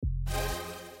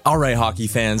All right, hockey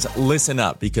fans, listen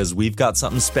up because we've got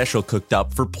something special cooked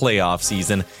up for playoff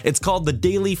season. It's called the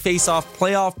Daily Face-Off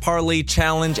Playoff Parlay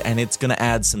Challenge, and it's going to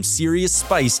add some serious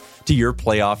spice to your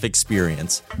playoff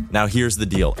experience. Now, here's the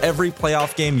deal. Every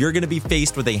playoff game, you're going to be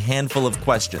faced with a handful of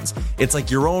questions. It's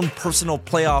like your own personal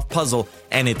playoff puzzle,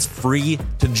 and it's free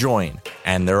to join.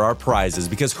 And there are prizes,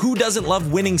 because who doesn't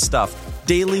love winning stuff?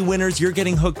 Daily winners, you're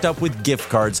getting hooked up with gift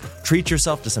cards. Treat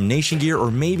yourself to some Nation gear or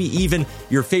maybe even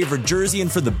your favorite jersey.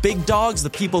 And for the big dogs, the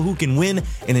people who can win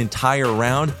an entire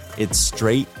round, it's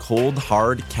straight, cold,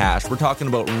 hard cash. We're talking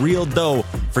about real dough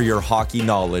for your hockey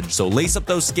knowledge. So lace up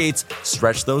those skates,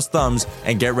 stretch those thumbs,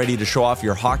 and get ready to show off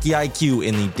your hockey IQ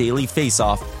in the Daily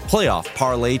Face-Off Playoff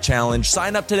Parlay Challenge.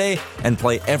 Sign up today and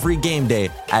play every game day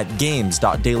at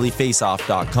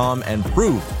games.dailyfaceoff.com and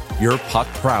prove your puck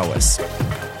prowess.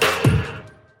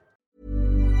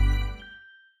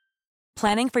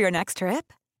 Planning for your next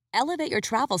trip? Elevate your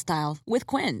travel style with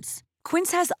Quince.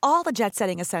 Quince has all the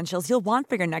jet-setting essentials you'll want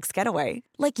for your next getaway,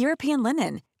 like European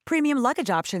linen, premium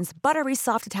luggage options, buttery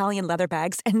soft Italian leather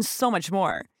bags, and so much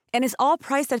more. And is all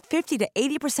priced at 50 to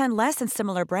 80% less than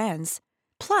similar brands.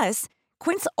 Plus,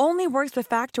 Quince only works with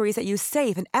factories that use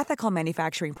safe and ethical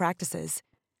manufacturing practices.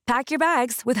 Pack your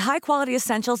bags with high-quality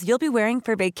essentials you'll be wearing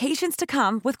for vacations to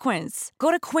come with Quince.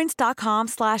 Go to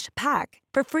quince.com/pack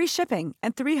for free shipping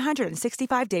and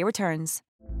 365-day returns.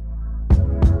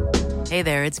 Hey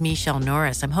there, it's Michelle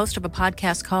Norris. I'm host of a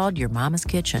podcast called Your Mama's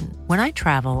Kitchen. When I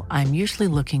travel, I'm usually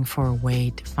looking for a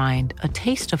way to find a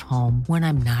taste of home when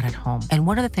I'm not at home. And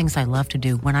one of the things I love to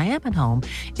do when I am at home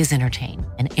is entertain.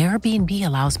 And Airbnb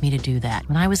allows me to do that.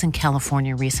 When I was in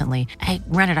California recently, I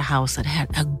rented a house that had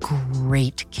a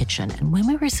great kitchen. And when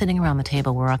we were sitting around the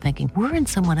table, we're all thinking, we're in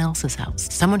someone else's house.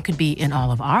 Someone could be in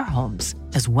all of our homes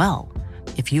as well.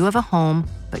 If you have a home,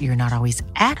 but you're not always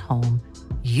at home,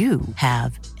 you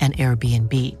have an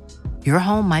Airbnb. Your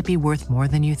home might be worth more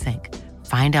than you think.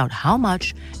 Find out how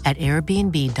much at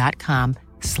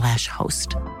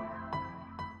airbnb.com/host.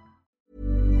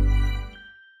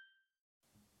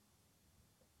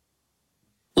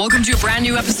 Welcome to a brand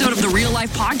new episode of the Real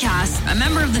Life Podcast, a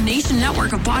member of the Nation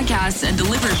Network of podcasts and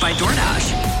delivered by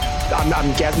DoorDash.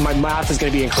 I'm guessing my math is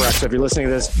going to be incorrect, so if you're listening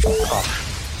to this,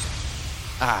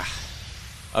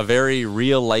 A very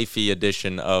real-lifey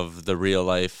edition of the Real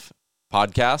Life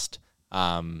Podcast.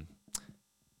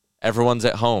 Everyone's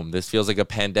at home. This feels like a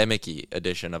pandemic-y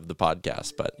edition of the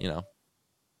podcast, but, you know.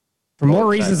 For more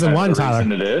reasons than one, Tyler.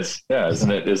 It is. Yeah, isn't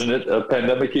it a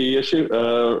pandemic-y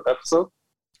episode?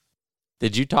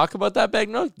 Did you talk about that,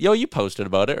 Bagno? Yo, you posted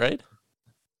about it, right?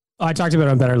 Oh, I talked about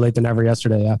it on Better Late Than Ever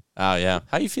yesterday, yeah. Oh, yeah.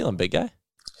 How you feeling, big guy?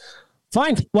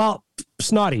 Fine. Well,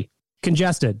 snotty,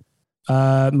 congested.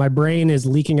 My brain is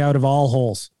leaking out of all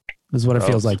holes. This is what it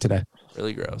feels like today.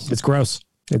 Really gross. It's gross.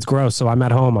 It's gross. So I'm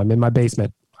at home. I'm in my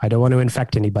basement. I don't want to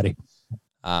infect anybody.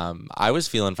 I was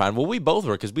feeling fine. Well, we both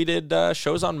were because we did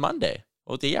shows on Monday.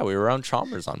 Well, yeah, we were around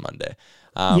Chalmers on Monday.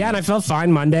 Yeah, and I felt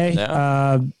fine Monday.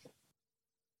 Yeah.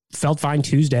 Felt fine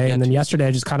Tuesday. Yeah, and then Tuesday. yesterday,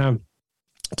 I just kind of...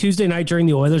 Tuesday night during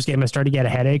the Oilers game, I started to get a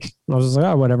headache. I was like,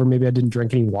 oh, whatever. Maybe I didn't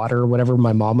drink any water or whatever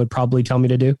my mom would probably tell me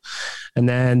to do. And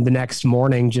then the next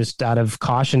morning, just out of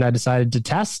caution, I decided to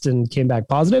test and came back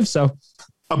positive. So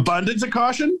abundance of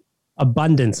caution. And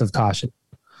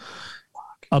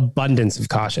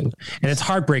it's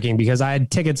heartbreaking because I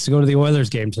had tickets to go to the Oilers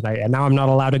game tonight and now I'm not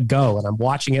allowed to go. And I'm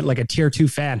watching it like a tier 2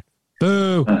 fan.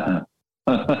 Boo.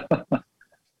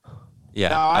 Yeah,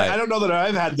 Now, I don't know that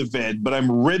I've had the vid, but I'm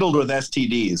riddled with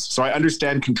STDs. So I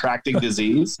understand contracting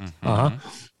disease.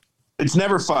 It's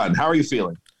never fun. How are you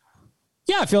feeling?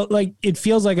 Yeah, it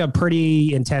feels like a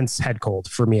pretty intense head cold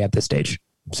for me at this stage.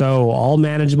 So all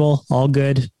manageable, all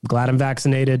good. Glad I'm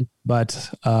vaccinated,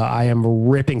 but I am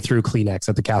ripping through Kleenex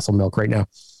at the Castle Milk right now.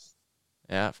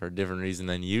 Yeah, for a different reason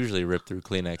than you usually rip through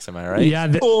Kleenex. Am I right? Yeah.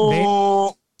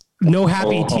 No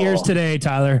happy tears today,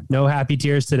 Tyler. No happy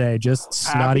tears today. Just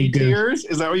snotty happy tears?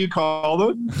 Is that what you call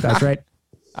them? That's right.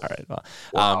 All right.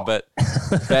 Well, but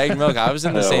Bag Milk, I was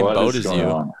in the same boat as you.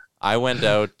 On? I went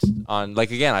out on,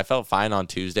 again, I felt fine on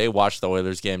Tuesday, watched the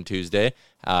Oilers game Tuesday,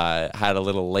 had a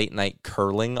little late night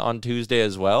curling on Tuesday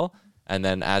as well. And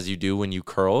then as you do when you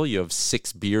curl, you have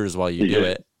 6 beers while you do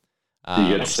it.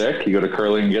 You get sick? You go to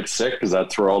curling and get sick because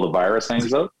that's where all the virus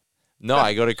hangs out? No,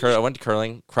 I went to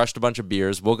curling, crushed a bunch of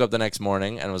beers, woke up the next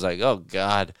morning and was like, oh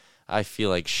God, I feel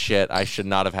like shit. I should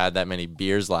not have had that many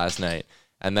beers last night.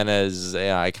 And then as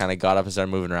I kind of got up and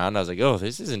started moving around, I was like, oh,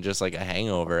 this isn't just like a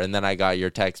hangover. And then I got your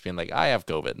text being like, I have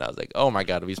COVID. And I was like, oh my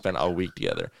God, we spent a week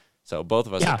together. So both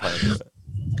of us are playing through it.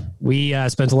 We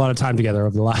spent a lot of time together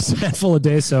over the last handful of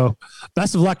days, so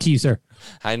best of luck to you, sir.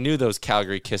 I knew those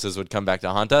Calgary kisses would come back to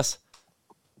haunt us.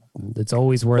 It's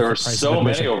always worth it. There were so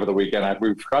many over the weekend.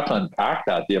 We forgot to unpack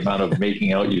that, the amount of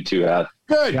making out you two had.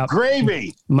 Good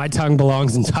gravy. My tongue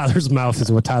belongs in Tyler's mouth is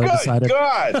what Tyler decided.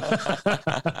 God.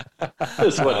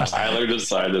 That's what Tyler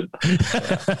decided.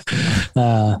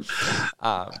 But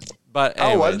How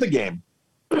anyway, was the game?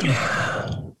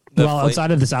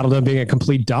 Outside of the Saddle Dome being a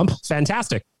complete dump,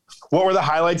 fantastic. What were the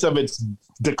highlights of its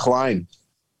decline?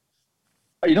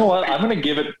 You know what? I'm going to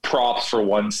give it props for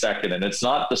 1 second, and it's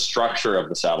not the structure of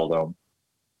the Saddle Dome.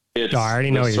 It's I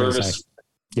already know what you're going to say.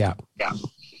 Yeah.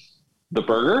 The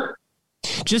burger?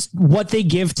 Just what they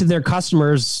give to their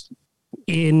customers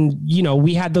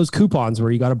we had those coupons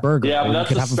where you got a burger. Yeah, but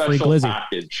that's you could a have a free special glizzy.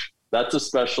 package. That's a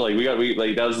special,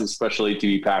 that was a special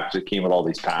ATV package that came with all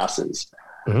these passes.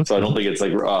 Mm-hmm. So I don't think it's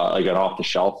like an off the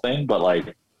shelf thing, but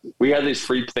like we had these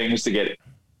free things to get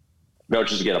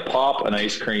vouchers to get a pop, an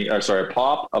ice cream, a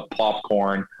pop, a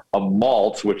popcorn, a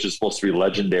malt, which is supposed to be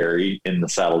legendary in the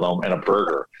Saddle Dome, and a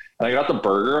burger. And I got the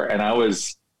burger, and I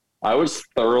was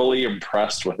thoroughly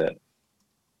impressed with it.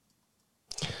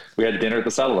 We had dinner at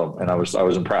the Saddle Dome, and I was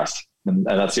impressed, and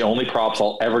that's the only props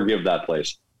I'll ever give that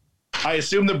place. I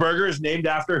assume the burger is named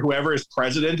after whoever is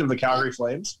president of the Calgary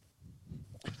Flames.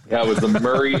 Yeah, it was the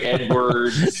Murray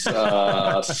Edwards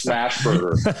smash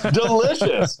burger.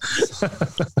 Delicious.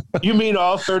 You mean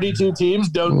all 32 teams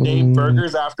don't name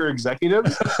burgers after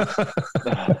executives?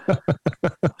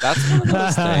 that's one of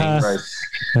those things.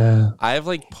 Right. I have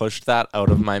pushed that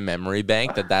out of my memory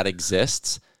bank that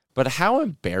exists. But how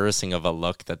embarrassing of a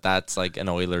look that's an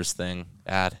Oilers thing,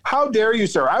 Ad. How dare you,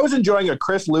 sir? I was enjoying a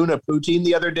Chris Luna poutine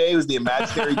the other day, who's the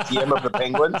imaginary GM of the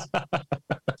Penguins.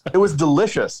 It was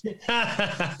delicious. Shit.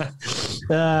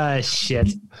 I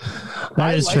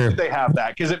That is like true. that they have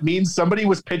that because it means somebody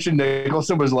was pitching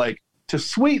Nicholson was like, to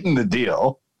sweeten the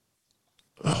deal.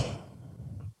 I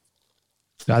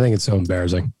think it's so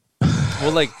embarrassing.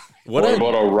 Well, What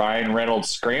about a Ryan Reynolds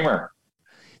screamer?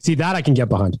 See, that I can get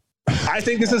behind. I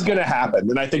think this is going to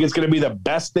happen, and I think it's going to be the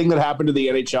best thing that happened to the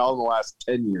NHL in the last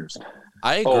 10 years.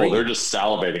 I agree. Oh, they're just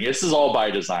salivating. This is all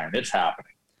by design. It's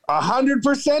happening.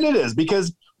 100% it is,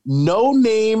 because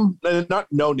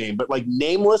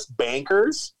nameless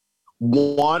bankers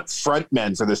want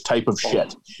frontmen for this type of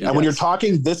shit. And when you're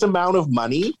talking this amount of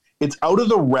money, it's out of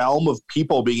the realm of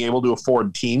people being able to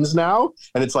afford teams now.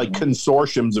 And it's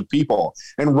consortiums of people.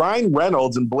 And Ryan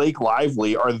Reynolds and Blake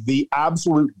Lively are the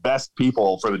absolute best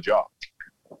people for the job.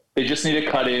 They just need to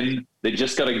cut in. They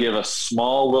just got to give a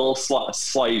small little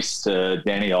slice to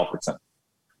Danny Alfredson.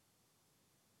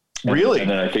 Really? And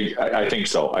then I think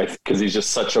so. Because he's just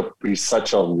such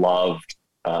a loved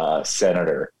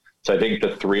senator. So I think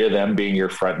the three of them being your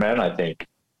frontmen, I think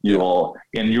you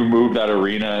move that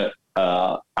arena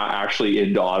actually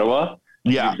into Ottawa.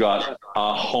 Yeah. You've got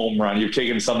a home run. You've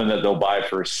taken something that they'll buy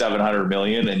for $700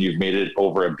 million and you've made it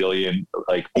over $1 billion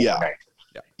overnight. Yeah.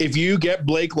 If you get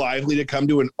Blake Lively to come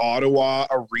to an Ottawa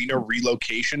arena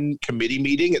relocation committee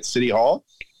meeting at City Hall,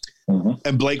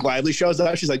 and Blake Lively shows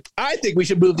up, she's like, I think we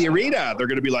should move the arena. They're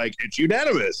going to be like, it's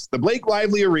unanimous. The Blake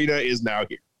Lively arena is now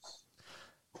here.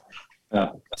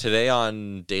 Yeah. Today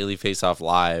on Daily Face-Off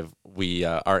Live,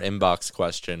 our inbox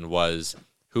question was,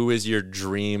 who is your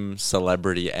dream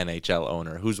celebrity NHL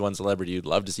owner? Who's one celebrity you'd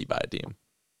love to see buy a team?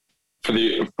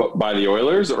 By the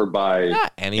Oilers or by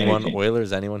anyone? any team?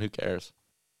 Oilers, anyone who cares.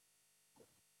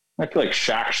 I feel like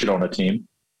Shaq should own a team.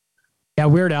 Yeah,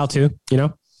 Weird Al too,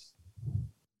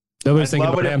 Nobody's thinking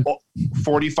about him.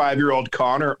 45-year-old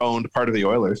Connor owned part of the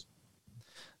Oilers.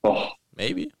 Oh,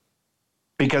 maybe.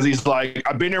 Because he's like,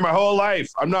 I've been here my whole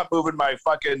life. I'm not moving my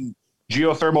fucking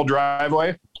geothermal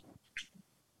driveway.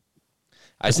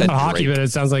 I said not hockey, Drake. but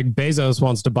it sounds like Bezos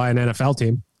wants to buy an NFL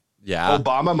team. Yeah.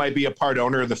 Obama might be a part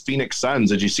owner of the Phoenix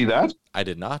Suns. Did you see that? I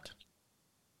did not.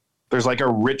 There's a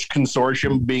rich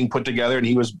consortium being put together, and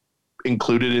he was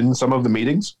included in some of the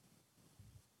meetings.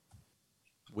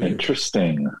 Weird.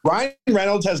 Interesting. Ryan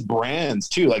Reynolds has brands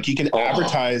too. He can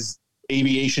advertise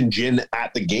aviation gin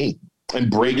at the game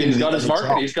and break into.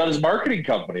 He's got his marketing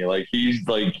company.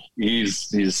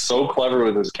 He's so clever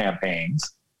with his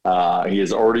campaigns. He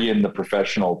is already in the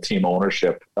professional team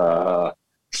ownership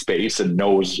space and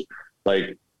knows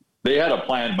they had a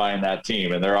plan buying that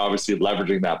team, and they're obviously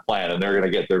leveraging that plan, and they're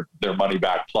going to get their money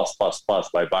back plus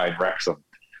by buying Wrexham.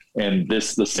 And the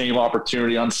same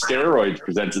opportunity on steroids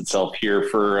presents itself here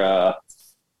for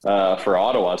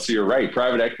Ottawa. So you're right.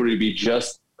 Private equity would be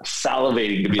just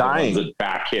salivating to be Dying. the ones that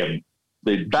back him.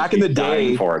 Back in the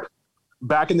day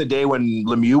when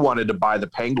Lemieux wanted to buy the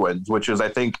Penguins, which is, I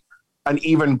think, an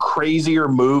even crazier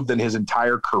move than his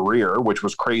entire career, which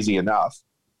was crazy enough.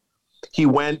 He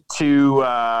went to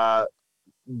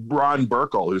Ron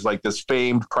Burkle, who's like this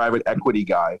famed private equity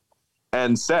guy,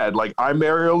 and said, like, I'm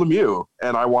Mario Lemieux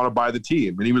and I want to buy the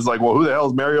team. And he was like, well, who the hell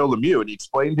is Mario Lemieux? And he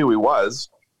explained who he was.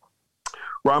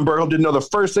 Ron Burkle didn't know the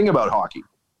first thing about hockey,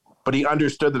 but he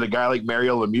understood that a guy like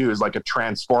Mario Lemieux is like a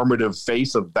transformative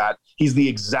face of that. He's the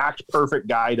exact perfect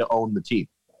guy to own the team,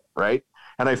 right?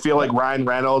 And I feel like Ryan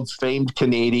Reynolds, famed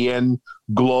Canadian,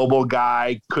 global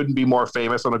guy, couldn't be more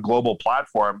famous on a global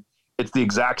platform. It's the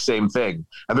exact same thing.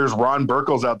 And there's Ron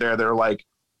Burkles out there that are like,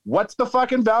 what's the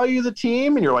fucking value of the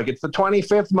team? And you're like, it's the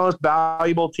 25th most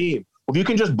valuable team. Well, if you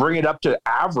can just bring it up to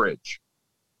average,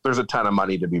 there's a ton of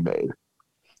money to be made.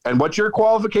 And what's your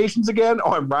qualifications again?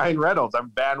 Oh, I'm Ryan Reynolds.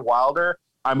 I'm Van Wilder.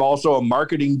 I'm also a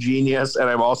marketing genius, and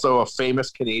I'm also a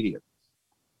famous Canadian.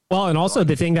 Well, and also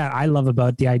the thing that I love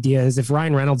about the idea is if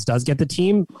Ryan Reynolds does get the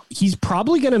team, he's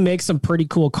probably going to make some pretty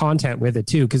cool content with it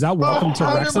too. Because that Welcome to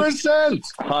Wrexham,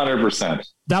 100%.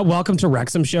 That Welcome to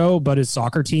Wrexham show about his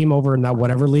soccer team over in that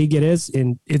whatever league it is,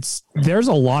 and there's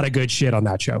a lot of good shit on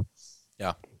that show.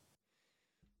 Yeah.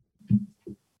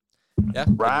 Yeah.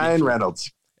 Ryan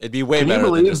Reynolds. It'd be way Can better. you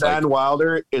believe than just Van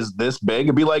Wilder is this big?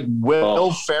 It'd be like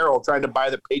Will Ferrell trying to buy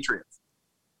the Patriots.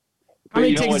 But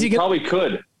you know what?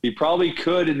 He probably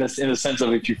could in the sense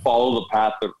of if you follow the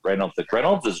path of Reynolds.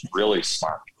 Reynolds is really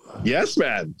smart. Yes,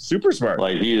 man. Super smart.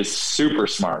 Like, he is super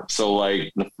smart. So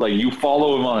like you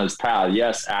follow him on his path.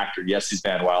 Yes, actor. Yes, he's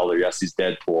Van Wilder. Yes, he's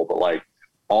Deadpool. But like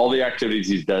all the activities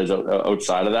he does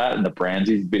outside of that and the brands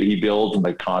he builds and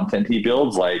the content he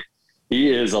builds, like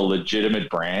he is a legitimate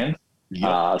brand.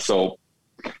 Yep. So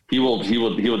he will.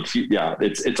 Yeah,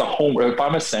 it's a home. If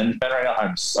I'm a Sens fan right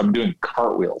now, I'm doing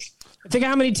cartwheels. Think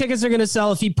how many tickets are going to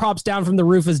sell if he pops down from the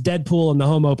roof as Deadpool in the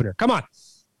home opener. Come on.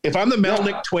 If I'm the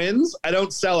Melnick twins, I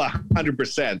don't sell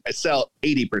 100%. I sell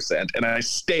 80%, and I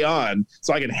stay on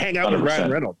so I can hang out 100%. With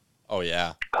Ryan Reynolds. Oh,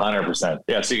 yeah. 100%.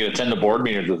 Yeah, so you can attend the board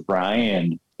meetings with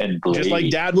Brian and Blake. Just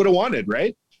like Dad would have wanted,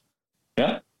 right?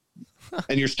 Yeah.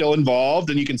 And you're still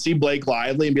involved, and you can see Blake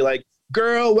Lively and be like,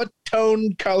 girl, what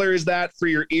tone color is that for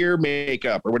your ear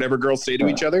makeup? Or whatever girls say to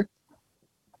each other.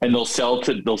 And they'll sell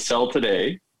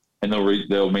today. And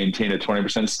they'll maintain a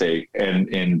 20% stake, and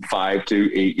in 5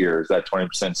 to 8 years, that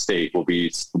 20% stake will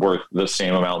be worth the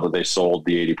same amount that they sold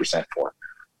the 80% for.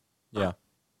 Yeah,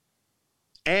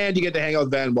 and you get to hang out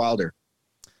with Van Wilder.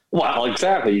 Well,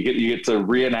 exactly. You get to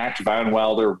reenact Van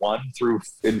Wilder 1 through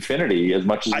infinity as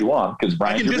much as you want, because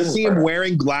Brian. I can just see him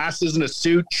wearing glasses and a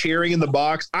suit, cheering in the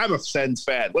box. I'm a Sens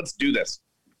fan. Let's do this.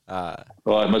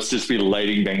 Well, it must just be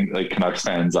lighting like Canucks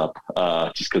fans up,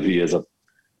 just because he is a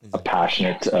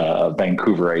passionate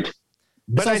Vancouverite.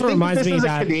 But I think this is a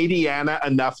Canadiana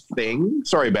enough thing.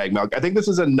 Sorry, Bag Milk. I think this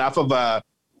is enough of a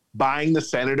buying the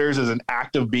Senators as an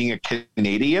act of being a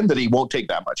Canadian that he won't take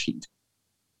that much heat.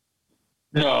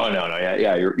 No.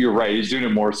 Yeah. You're right. He's doing it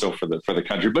more so for the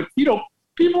country. But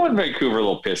people in Vancouver are a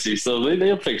little pissy, so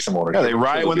they'll take some ownership. Yeah, they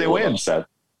riot when they win. Upset.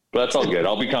 But that's all good.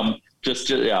 I'll become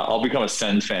a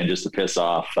Sens fan just to piss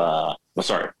off.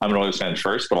 Sorry, I'm an Oilers fan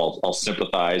first, but I'll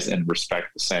sympathize and respect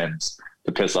the Sens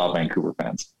to piss off Vancouver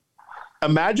fans.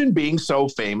 Imagine being so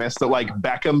famous that like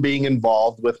Beckham being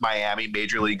involved with Miami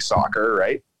Major League Soccer,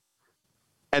 right?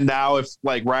 And now if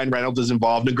like Ryan Reynolds is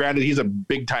involved, and granted he's a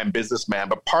big time businessman,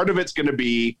 but part of it's going to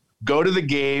be go to the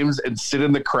games and sit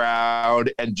in the crowd,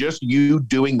 and just you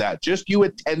doing that, just you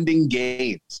attending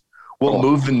games will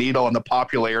move the needle on the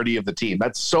popularity of the team.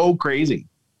 That's so crazy.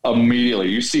 Immediately,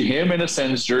 you see him in a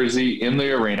Sens jersey in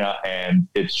the arena, and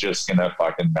it's just gonna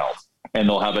fucking melt. And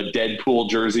they'll have a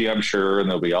Deadpool jersey, I'm sure, and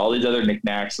there'll be all these other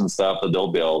knickknacks and stuff that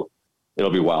they'll build.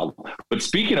 It'll be wild. But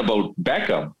speaking about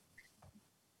Beckham,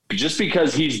 just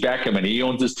because he's Beckham and he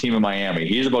owns his team in Miami,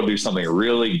 he's about to do something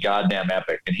really goddamn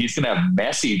epic, and he's gonna have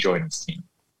Messi join his team.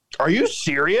 Are you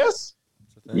serious?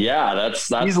 Yeah, that's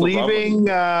he's leaving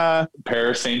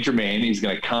Paris Saint-Germain. He's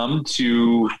going to come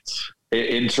to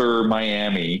Inter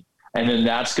Miami, and then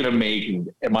that's going to make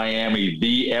Miami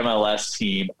the MLS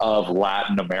team of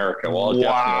Latin America. Well,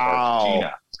 wow.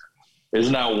 Argentina.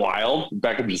 Isn't that wild?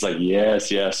 Beckham's just like,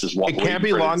 yes. It can't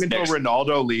be long until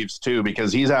Ronaldo leaves too,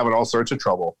 because he's having all sorts of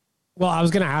trouble. Well, I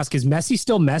was going to ask, is Messi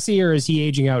still Messi, or is he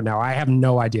aging out now? I have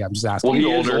no idea. I'm just asking. Well, he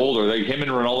is older. Like, him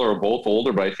and Ronaldo are both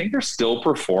older, but I think they're still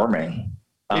performing.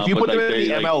 If you put them in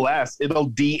the MLS, it'll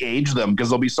de-age them because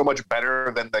they'll be so much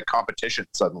better than the competition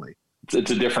suddenly. It's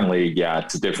a different league. Yeah,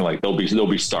 it's a different league. There'll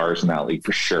be stars in that league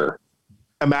for sure.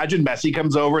 Imagine Messi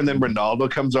comes over and then Ronaldo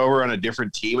comes over on a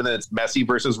different team, and then it's Messi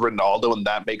versus Ronaldo, and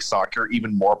that makes soccer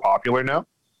even more popular now.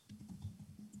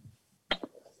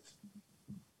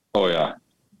 Oh, yeah.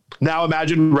 Now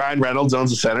imagine Ryan Reynolds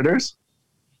owns the Senators.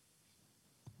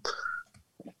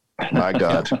 My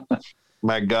God.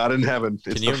 My God in heaven.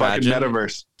 It's the fucking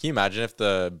metaverse. Can you imagine if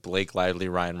the Blake Lively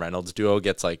Ryan Reynolds duo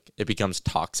gets like, it becomes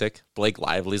toxic? Blake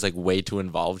Lively's like way too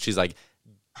involved. She's like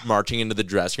marching into the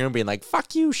dressing room being like,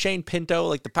 fuck you, Shane Pinto.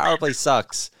 Like the power play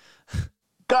sucks.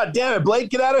 God damn it, Blake,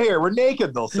 get out of here. We're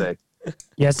naked, they'll say.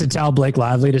 He has to tell Blake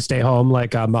Lively to stay home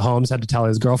like Mahomes had to tell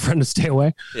his girlfriend to stay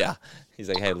away. Yeah. He's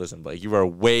like, hey, listen, Blake, you are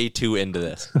way too into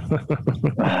this.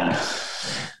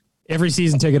 Every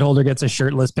season ticket holder gets a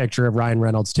shirtless picture of Ryan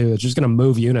Reynolds too. It's just going to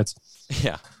move units.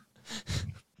 Yeah.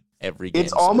 Every game.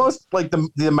 It's almost like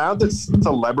the amount that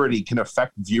celebrity can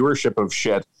affect viewership of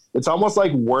shit. It's almost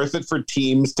like worth it for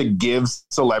teams to give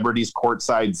celebrities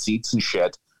courtside seats and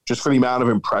shit just for the amount of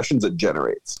impressions it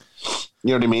generates. You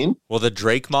know what I mean? Well, the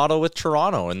Drake model with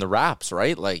Toronto and the Raps,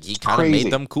 right? Like he kind of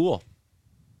made them cool.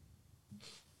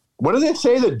 What do they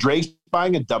say that Drake's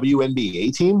buying a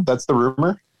WNBA team? That's the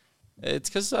rumor. It's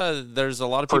because there's a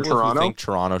lot of people who think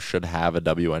Toronto should have a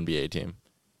WNBA team.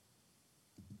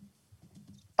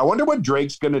 I wonder what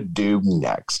Drake's going to do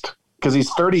next because he's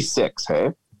 36,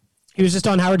 hey? He was just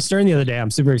on Howard Stern the other day.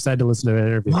 I'm super excited to listen to that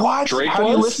interview. What? How do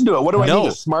you listen to it? What do I need,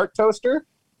 a smart toaster?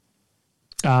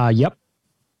 Yep.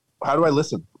 How do I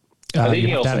listen? I think you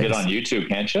can also get on YouTube,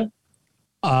 can't you?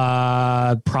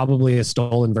 Probably a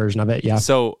stolen version of it, yeah.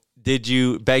 So did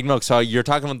you, Bag Milk, so you're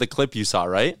talking about the clip you saw,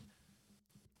 right?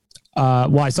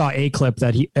 Well, I saw a clip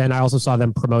and I also saw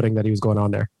them promoting that he was going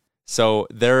on there. So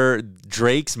they're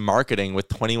Drake's marketing with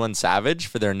 21 Savage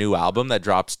for their new album that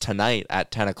drops tonight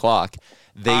at 10 o'clock.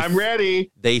 I'm ready.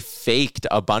 They faked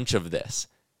a bunch of this.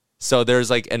 So there's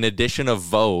like an edition of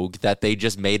Vogue that they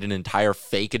just made an entire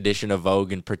fake edition of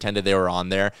Vogue and pretended they were on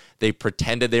there. They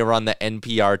pretended they were on the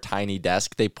NPR Tiny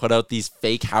Desk. They put out these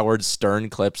fake Howard Stern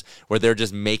clips where they're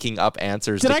just making up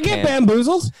answers. Did I get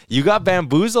bamboozled? You got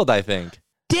bamboozled, I think.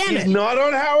 Damn it. He's not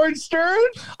on Howard Stern?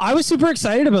 I was super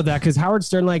excited about that because Howard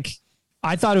Stern,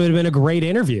 I thought it would have been a great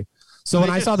interview. So when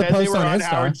I saw the post they were on on Insta,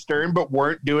 Howard Stern but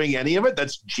weren't doing any of it,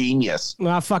 that's genius.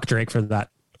 Fuck Drake for that.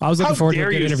 I was looking forward to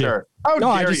a good interview. Sir? How dare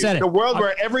I just you? said it. The world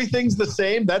where everything's the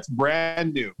same, that's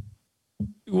brand new.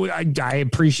 I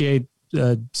appreciate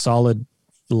a solid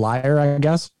liar, I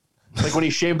guess. Like when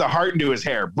he shaved the heart into his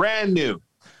hair, brand new.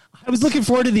 I was looking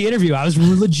forward to the interview. I was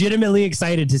legitimately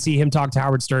excited to see him talk to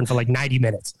Howard Stern for 90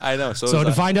 minutes. I know. So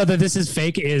to find out that this is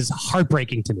fake is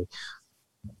heartbreaking to me.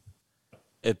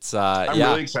 It's I'm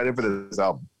really excited for this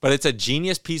album. But it's a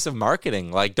genius piece of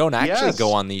marketing. Like, don't actually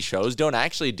go on these shows. Don't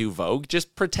actually do Vogue.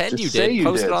 Just pretend you did.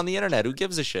 Post it on the internet. Who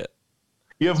gives a shit?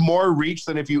 You have more reach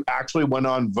than if you actually went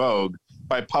on Vogue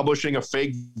by publishing a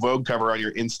fake Vogue cover on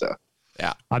your Insta.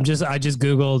 Yeah. I just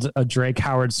Googled a Drake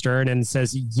Howard Stern and it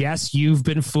says, yes, you've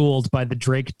been fooled by the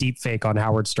Drake deepfake on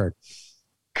Howard Stern.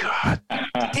 God.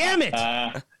 Damn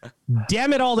it.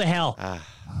 Damn it all to hell.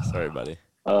 Sorry, buddy.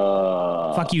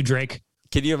 Fuck you, Drake.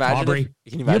 Can you imagine? Aubrey.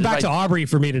 You're back to Aubrey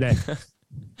for me today.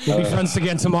 We'll be friends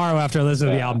again tomorrow after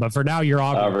listening to the album, but for now, you're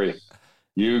Aubrey.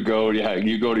 You go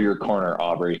to your corner,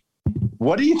 Aubrey.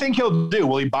 What do you think he'll do?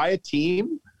 Will he buy a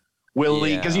team? Will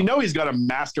he? Because he's got a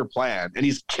master plan and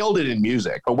he's killed it in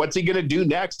music. But what's he going to do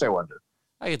next, I wonder?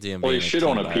 I get the Well, he should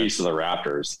own a piece of the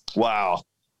Raptors. Wow.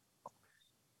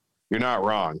 You're not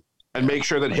wrong. And make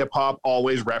sure that hip hop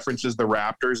always references the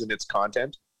Raptors in its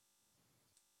content.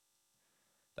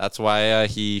 That's why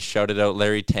he shouted out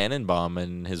Larry Tannenbaum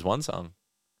in his one song.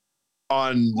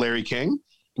 On Larry King?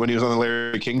 When he was on the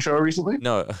Larry King show recently?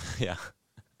 No, yeah.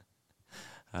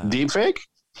 Deepfake?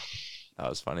 That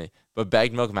was funny. But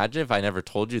Bagged Milk, imagine if I never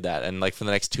told you that. And for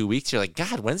the next 2 weeks, you're like,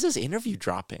 God, when's this interview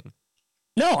dropping?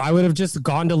 No, I would have just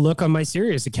gone to look on my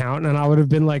Sirius account and I would have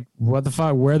been like, what the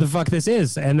fuck, where the fuck this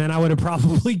is? And then I would have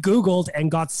probably Googled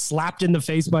and got slapped in the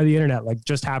face by the internet, like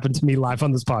just happened to me live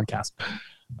on this podcast.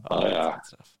 Oh, yeah.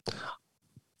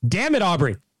 Damn it,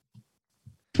 Aubrey.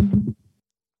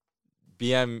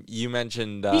 BM, you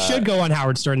mentioned... he should go on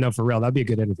Howard Stern, though, for real. That'd be a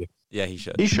good interview. Yeah, he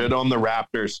should. He should own the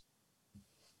Raptors.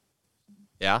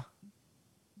 Yeah?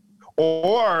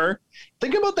 Or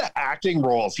think about the acting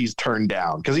roles he's turned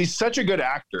down because he's such a good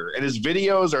actor and his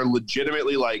videos are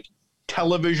legitimately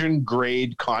television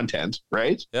grade content,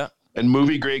 right? Yeah. And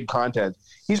movie grade content.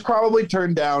 He's probably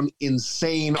turned down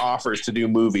insane offers to do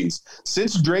movies.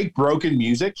 Since Drake broke in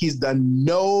music, he's done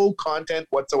no content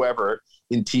whatsoever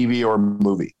in TV or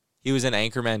movie. He was in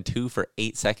Anchorman 2 for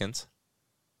 8 seconds.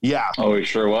 Yeah. Oh, he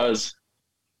sure was.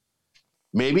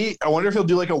 Maybe, I wonder if he'll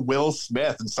do a Will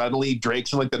Smith and suddenly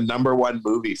Drake's in the #1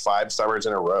 movie 5 summers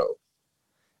in a row.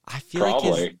 I feel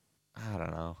Probably. I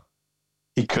don't know.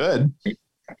 He could.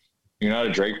 You're not a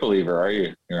Drake believer, are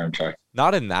you? You're on track.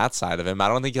 Not in that side of him. I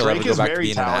don't think he'll Drake ever go is back to very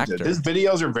being talented. an actor. His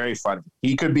videos are very fun.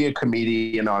 He could be a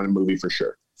comedian on a movie for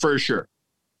sure. For sure.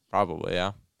 Probably,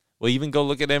 yeah. Well, even go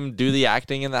look at him do the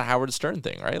acting in that Howard Stern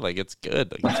thing, right? Like, it's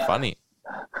good. Like, it's funny.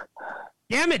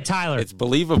 Damn it, Tyler. It's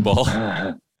believable.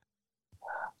 I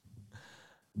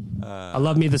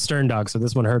love me the Stern dog, so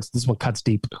this one hurts. This one cuts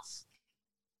deep.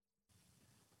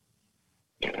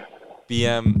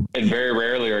 BM. And very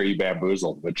rarely are you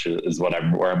bamboozled, which is where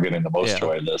I'm getting the most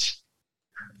joy of this.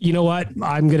 You know what?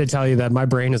 I'm going to tell you that my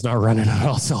brain is not running on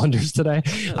all cylinders today.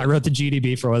 I wrote the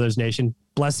GDB for Oilers Nation.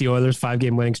 Bless the Oilers,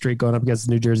 5-game winning streak going up against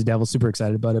the New Jersey Devils. Super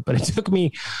excited about it. But it took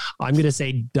me, I'm going to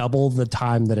say, double the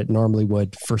time that it normally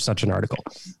would for such an article.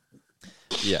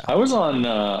 Yeah. I was on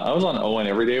ON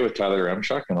Every Day with Tyler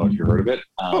Remchuk. I don't know if you heard of it.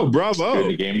 Bravo.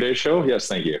 The Game Day show. Yes,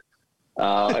 thank you.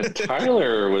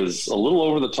 Tyler was a little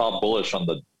over the top bullish on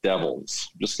the Devils.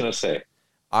 I'm just going to say.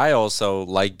 I also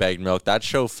like Bagged Milk. That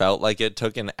show felt like it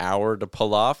took an hour to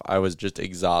pull off. I was just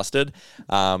exhausted.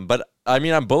 But I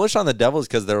mean, I'm bullish on the Devils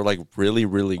because they're like really,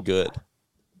 really good.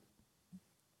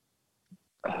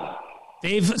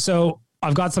 So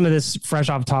I've got some of this fresh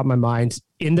off the top of my mind.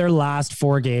 In their last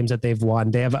 4 games that they've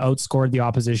won, they have outscored the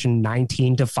opposition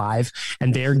 19-5,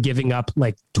 and they're giving up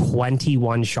like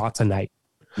 21 shots a night.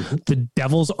 The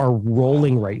Devils are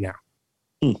rolling right now.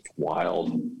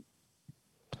 Wild.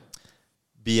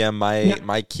 BM,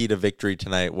 my key to victory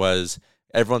tonight was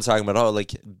everyone's talking about,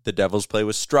 like the Devils play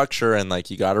with structure and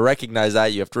like you got to recognize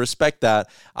that. You have to respect that.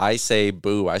 I say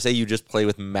boo. I say you just play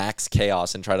with max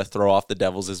chaos and try to throw off the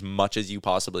Devils as much as you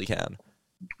possibly can.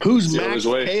 Who's Max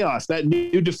Chaos? That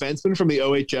new defenseman from the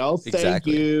OHL? Exactly. Thank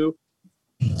you.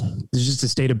 It's just a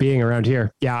state of being around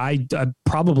here. Yeah, I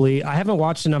haven't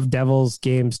watched enough Devils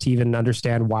games to even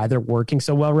understand why they're working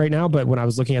so well right now. But when I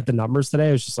was looking at the numbers today,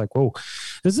 I was just like, whoa,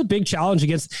 this is a big challenge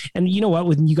against. And you know what?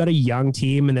 When you got a young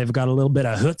team and they've got a little bit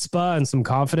of chutzpah and some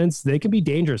confidence, they can be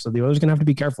dangerous. So the Oilers are going to have to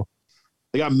be careful.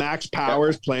 They got Max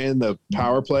Powers playing the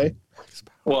power play.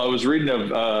 Well, I was reading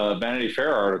a Vanity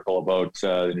Fair article about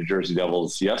the New Jersey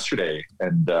Devils yesterday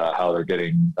and how they're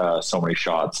getting so many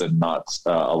shots and not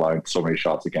allowing so many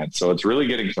shots against. So it's really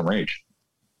getting some range.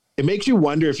 It makes you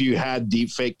wonder if you had deep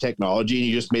fake technology and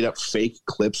you just made up fake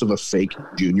clips of a fake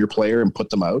junior player and put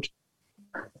them out.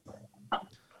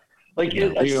 Like,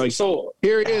 so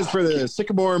here it is for the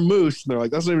Sycamore Moose. And they're like,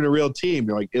 that's not even a real team.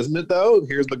 You're like, isn't it though?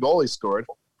 Here's the goal he scored.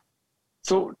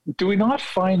 So do we not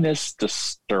find this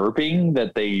disturbing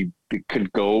that they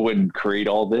could go and create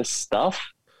all this stuff?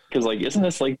 Because, like, isn't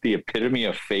this like the epitome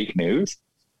of fake news?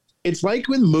 It's like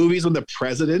when movies when the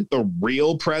president, the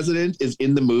real president, is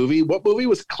in the movie. What movie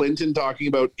was Clinton talking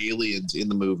about aliens in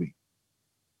the movie?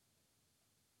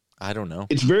 I don't know.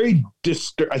 It's very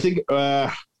I think,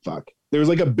 there was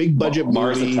like a big budget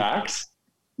Mars movie. Attacks?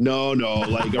 No,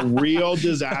 like a real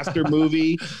disaster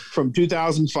movie from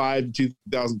 2005 to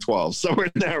 2012, somewhere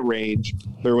in that range.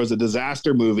 There was a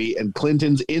disaster movie, and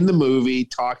Clinton's in the movie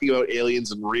talking about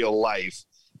aliens in real life,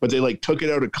 but they like took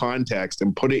it out of context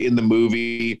and put it in the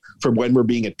movie for when we're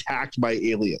being attacked by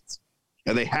aliens.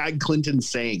 And they had Clinton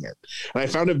saying it. And I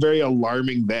found it very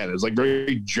alarming then. It was like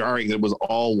very jarring that it was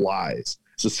all lies.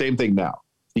 It's the same thing now.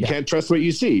 You can't trust what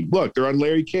you see. Look, they're on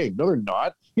Larry King. No, they're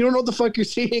not. You don't know what the fuck you're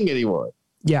seeing anymore.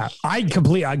 Yeah, I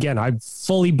fully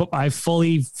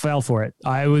fell for it.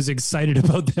 I was excited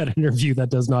about that interview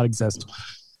that does not exist.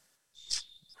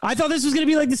 I thought this was going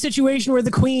to be like the situation where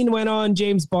the Queen went on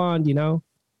James Bond, you know?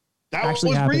 That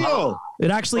actually was real.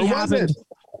 It actually happened.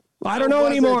 I don't know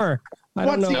anymore. I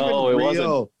don't know. No, it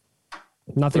wasn't.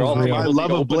 Nothing's real. I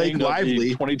love of Blake Lively.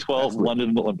 2012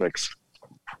 London Olympics.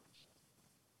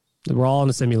 We're all in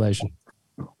a simulation.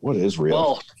 What is real?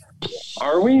 Well,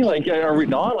 are we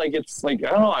not? Like, it's like, I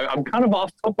don't know. I'm kind of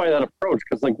off put by that approach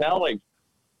because, like, now, like,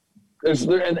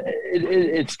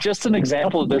 it's just an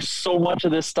example. There's so much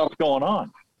of this stuff going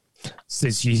on.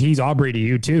 He's Aubrey to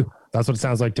you too. That's what it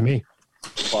sounds like to me.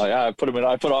 Well, yeah, I put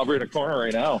Aubrey in a corner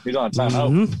right now. He's on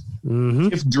timeout. Mm-hmm.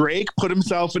 If Drake put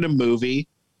himself in a movie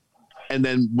and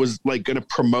then was like going to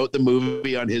promote the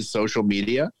movie on his social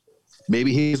media,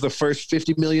 maybe he's the first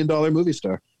 $50 million movie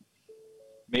star.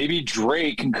 Maybe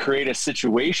Drake can create a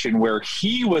situation where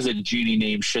he was a genie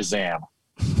named Shazam.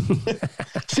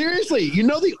 Seriously, you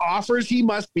know the offers he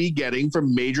must be getting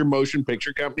from major motion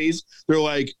picture companies? They're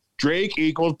like, Drake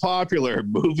equals popular,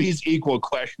 movies equal ?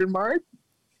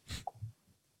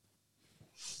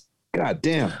 God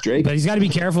damn, Drake. But he's got to be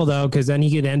careful, though, because then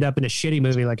he could end up in a shitty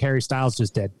movie like Harry Styles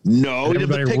just did. No, he'd have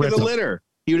the pick of the litter.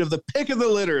 He would have the pick of the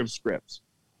litter of scripts.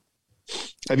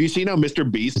 Have you seen how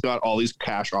Mr. Beast got all these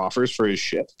cash offers for his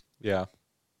shit? Yeah.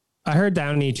 I heard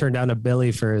Downey turned down a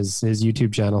Billy for his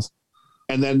YouTube channels.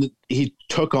 And then he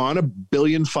took on $1.5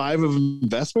 billion of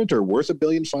investment, or worth $1.5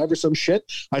 billion or some shit.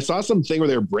 I saw something where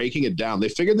they were breaking it down. They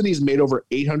figured that he's made over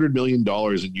 $800 million in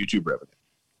YouTube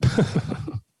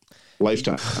revenue.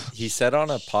 Lifetime. He said on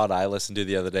a pod I listened to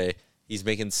the other day, he's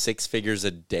making 6 figures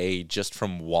a day just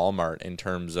from Walmart in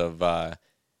terms of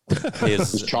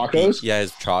his chocos. Yeah,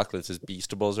 his chocolates, his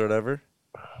Beastables or whatever.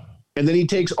 And then he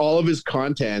takes all of his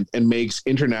content and makes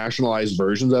internationalized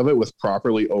versions of it with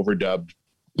properly overdubbed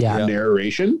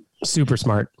narration. Super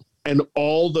smart. And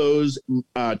all those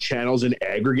channels in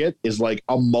aggregate is like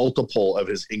a multiple of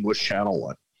his English channel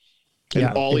one.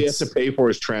 And all he has to pay for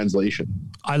is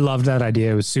translation. I love that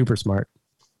idea. It was super smart.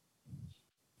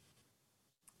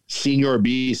 Senior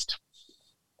Beast.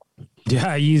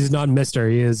 Yeah, he's not Mister.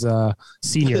 He is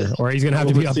senior, or he's gonna have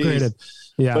to be upgraded.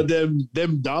 Yeah, but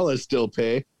them dollars still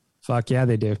pay. Fuck yeah,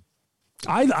 they do.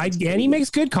 And he makes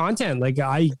good content. Like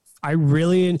I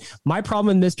really, my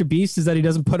problem with Mr. Beast is that he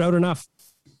doesn't put out enough.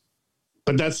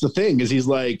 But that's the thing, is he's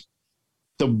like,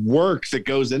 the work that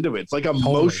goes into it. It's like a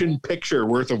motion picture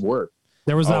worth of work.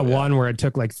 There was that one where it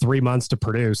took like 3 months to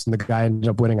produce, and the guy ended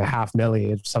up winning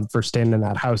 $500,000 for staying in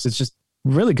that house. It's just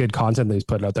really good content that he's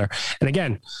putting out there. And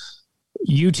again,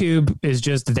 YouTube is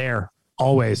just there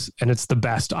always, and it's the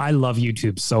best. I love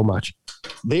YouTube so much.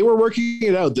 They were working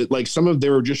it out that like they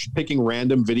were just picking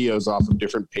random videos off of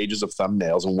different pages of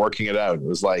thumbnails and working it out. It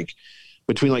was like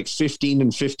between like 15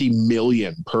 and 50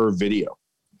 million per video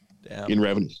in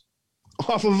revenue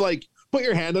off of like, put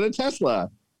your hand on a Tesla.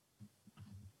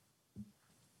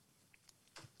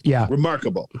 Yeah.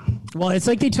 Remarkable. Well, it's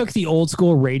like they took the old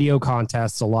school radio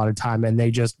contests a lot of time and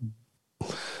they just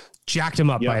jacked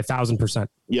them up by 1,000%.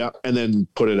 Yeah. And then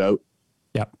put it out.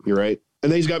 Yep. You're right.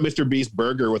 And then he's got Mr. Beast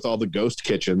Burger with all the ghost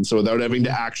kitchens. So without having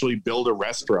to actually build a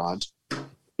restaurant,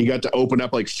 he got to open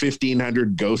up like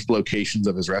 1,500 ghost locations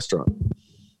of his restaurant.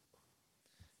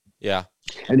 Yeah.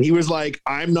 And he was like,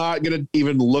 I'm not going to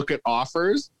even look at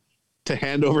offers to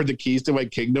hand over the keys to my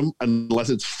kingdom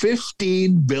unless it's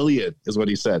 15 billion is what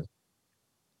he said.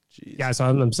 Jeez. Yeah, I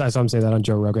saw him say that on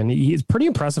Joe Rogan. He's pretty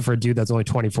impressive for a dude that's only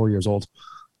 24 years old.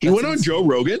 He went on Joe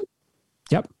Rogan?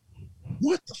 Yep.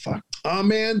 What the fuck? Oh,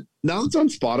 man. Now it's on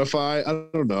Spotify. I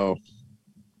don't know.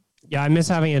 Yeah, I miss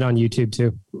having it on YouTube,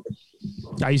 too.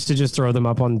 I used to just throw them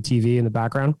up on the TV in the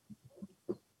background.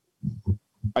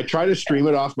 I try to stream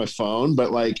it off my phone,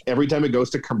 but like every time it goes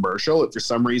to commercial, it for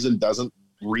some reason doesn't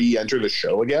re-enter the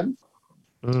show again.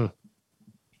 And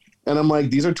I'm like,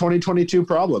 these are 2022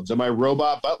 problems. And my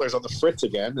robot butler's on the fritz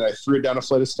again, and I threw it down a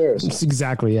flight of stairs. That's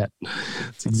exactly it.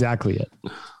 That's exactly it.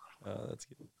 That's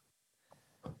good.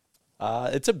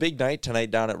 It's a big night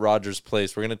tonight down at Rogers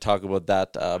Place. We're going to talk about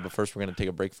that, but first we're going to take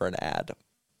a break for an ad.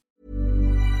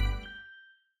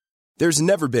 There's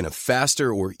never been a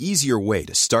faster or easier way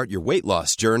to start your weight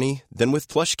loss journey than with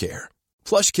PlushCare.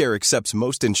 PlushCare accepts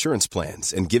most insurance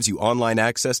plans and gives you online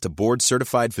access to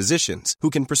board-certified physicians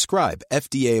who can prescribe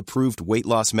FDA-approved weight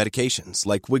loss medications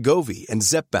like Wegovy and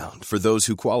Zepbound for those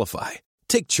who qualify.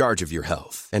 Take charge of your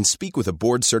health and speak with a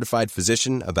board-certified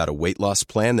physician about a weight loss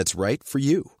plan that's right for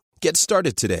you. Get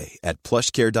started today at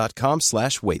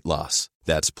plushcare.com/weight loss.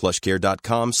 That's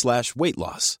plushcare.com/weight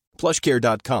loss.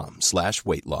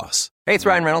 plushcare.com/weight loss. Hey, it's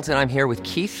Ryan Reynolds, and I'm here with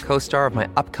Keith, co-star of my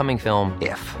upcoming film,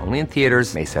 If, only in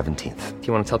theaters May 17th. Do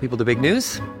you want to tell people the big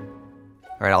news?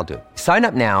 All right, I'll do it. Sign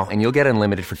up now and you'll get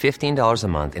unlimited for $15 a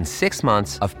month and 6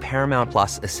 months of Paramount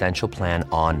Plus Essential Plan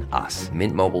on us.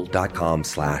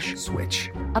 MintMobile.com/switch.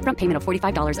 Upfront payment of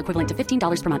 $45 equivalent to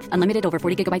 $15 per month. Unlimited over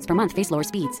 40 gigabytes per month. Face lower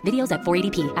speeds. Videos at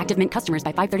 480p. Active Mint customers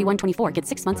by 531.24 get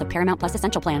 6 months of Paramount Plus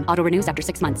Essential Plan. Auto renews after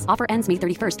 6 months. Offer ends May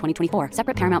 31st, 2024.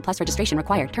 Separate Paramount Plus registration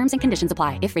required. Terms and conditions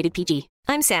apply if rated PG.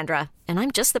 I'm Sandra, and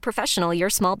I'm just the professional your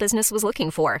small business was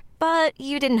looking for. But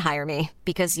you didn't hire me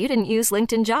because you didn't use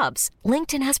LinkedIn Jobs.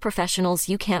 LinkedIn has professionals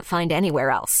you can't find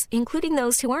anywhere else, including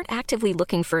those who aren't actively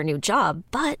looking for a new job,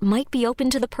 but might be open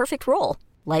to the perfect role,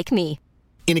 like me.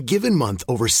 In a given month,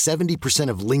 over 70%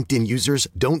 of LinkedIn users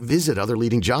don't visit other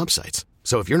leading job sites.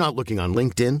 So if you're not looking on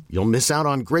LinkedIn, you'll miss out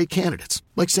on great candidates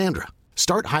like Sandra.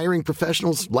 Start hiring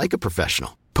professionals like a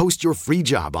professional. Post your free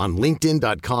job on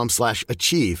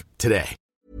linkedin.com/achieve today.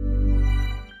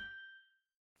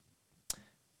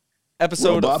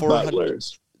 Episode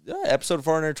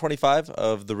 425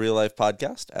 of the Real Life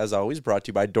Podcast, as always, brought to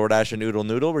you by DoorDash and Oodle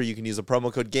Noodle, where you can use a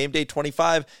promo code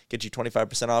GameDay25, get you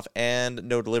 25% off and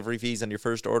no delivery fees on your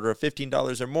first order of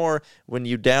 $15 or more when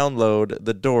you download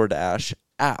the DoorDash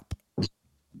app.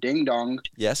 Ding dong.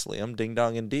 Yes, Liam, ding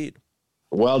dong indeed.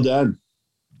 Well done.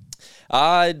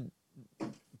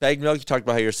 Bag Milk, you talked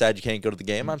about how you're sad you can't go to the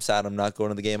game. I'm sad I'm not going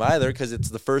to the game either because it's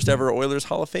the first ever Oilers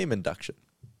Hall of Fame induction.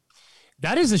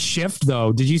 That is a shift,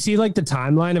 though. Did you see like the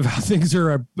timeline of how things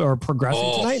are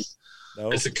progressing tonight?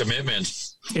 No. It's a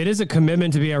commitment. It is a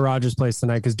commitment to be at Rogers Place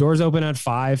tonight because doors open at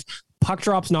 5. Puck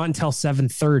drop's not until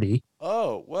 7:30.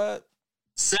 Oh, what?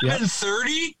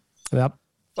 7:30? Yep.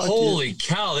 Holy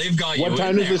cow! They've got you. What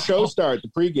time does the show start? The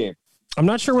pregame. I'm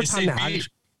not sure what time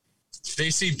they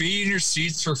say be in your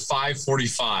seats for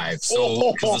 5:45.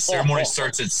 So because the ceremony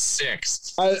starts at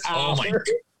 6. Oh my God.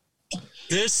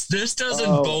 This doesn't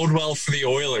bode well for the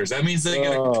Oilers. That means they're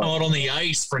going to come out on the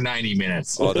ice for 90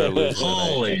 minutes.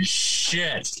 Holy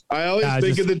shit. I always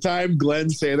think of the time Glenn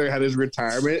Saylor had his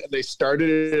retirement, and they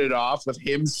started it off with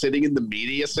him sitting in the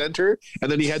media center,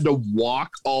 and then he had to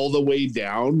walk all the way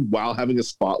down while having a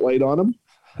spotlight on him.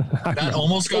 That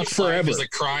almost got flagged as a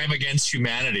crime against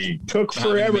humanity. Took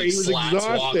forever. He was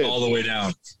exhausted. Walk all the way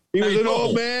down. He was an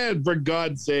old man, for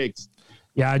God's sakes.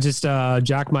 Yeah,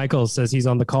 Jack Michaels says he's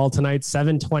on the call tonight,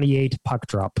 7:28 puck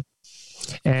drop.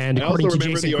 And according to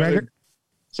Jason Gregor...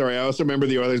 I also remember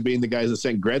the Oilers being the guys that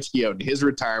sent Gretzky out in his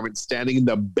retirement, standing in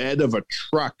the bed of a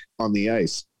truck on the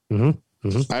ice. Mm-hmm.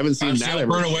 Mm-hmm. I haven't seen that ever.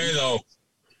 Burn away, though.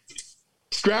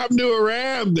 Strap him to a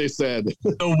ram, they said.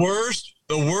 The worst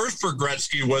for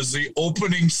Gretzky was the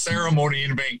opening ceremony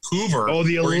in Vancouver. Oh,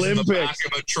 the Olympics. He's in the back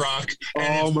of a truck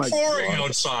and it's pouring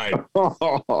outside.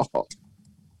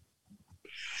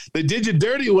 They did you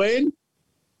dirty, Wayne.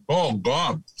 Oh,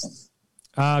 Bob.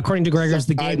 According to Gregor's,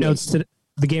 the game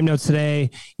notes today,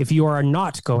 if you are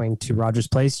not going to Rogers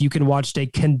Place, you can watch a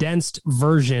condensed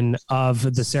version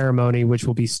of the ceremony, which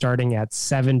will be starting at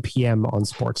 7 p.m. on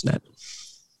Sportsnet.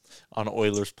 On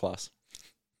Oilers Plus.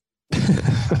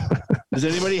 Does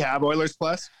anybody have Oilers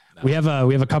Plus? No. We have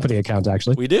a company account,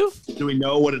 actually. We do? Do we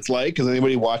know what it's like? Is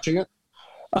anybody watching it?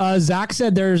 Zach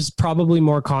said there's probably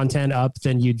more content up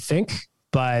than you'd think,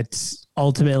 but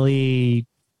ultimately,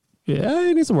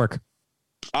 it needs some work.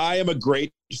 I am a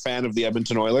great fan of the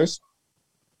Edmonton Oilers.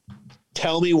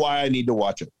 Tell me why I need to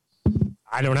watch it.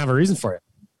 I don't have a reason for it.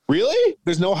 Really?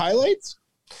 There's no highlights?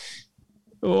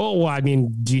 Oh, well, I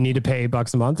mean, do you need to pay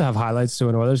 $8 a month to have highlights to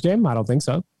an Oilers game? I don't think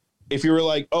so. If you were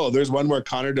like, oh, there's one where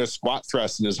Connor does squat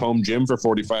thrusts in his home gym for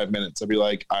 45 minutes, I'd be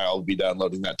like, I'll be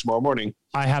downloading that tomorrow morning.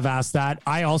 I have asked that.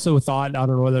 I also thought on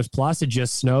an Oilers Plus, it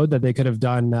just snowed, that they could have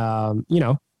done,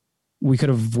 we could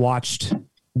have watched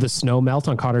the snow melt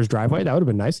on Connor's driveway. That would have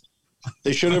been nice.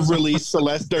 They should have released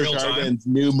Celeste Desjardins'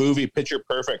 new movie, Picture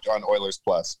Perfect, on Oilers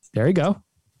Plus. There you go.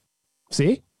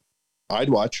 See? I'd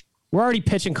watch. We're already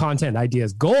pitching content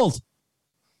ideas. Gold.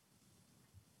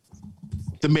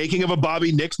 The Making of a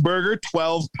Bobby Nix Burger,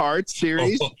 12-part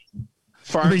series.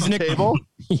 Farm to table.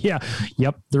 Yeah.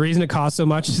 Yep. The reason it costs so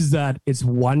much is that it's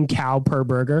 1 cow per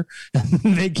burger.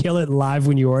 They kill it live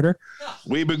when you order.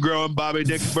 We've been growing Bobby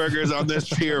Nix burgers on this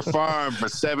here farm for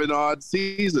 7 odd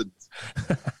seasons.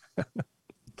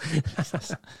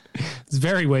 It's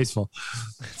very wasteful.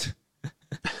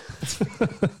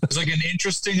 It's like an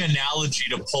interesting analogy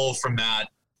to pull from that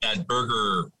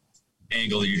burger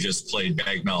angle you just played,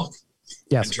 Bag Milk.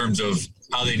 Yes. In terms of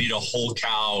how they need a whole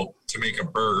cow to make a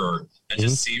burger, and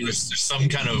just see if there's some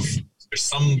kind of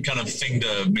thing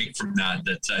to make from that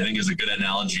I think is a good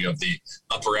analogy of the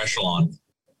upper echelon.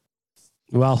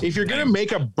 Well, if you're going to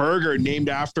make a burger named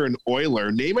after an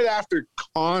Oiler, name it after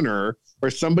Connor or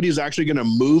somebody who's actually going to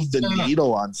move the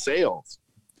needle on sales.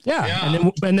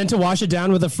 Yeah. And then to wash it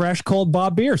down with a fresh cold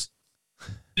Bob Beers.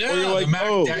 Yeah.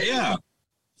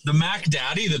 The Mac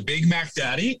Daddy, the Big Mac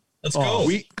Daddy. Let's go.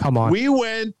 Come on. We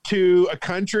went to a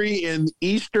country in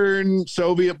Eastern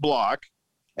Soviet bloc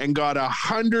and got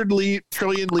 100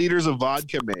 trillion liters of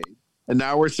vodka made. And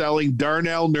now we're selling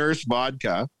Darnell Nurse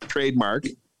vodka, trademark,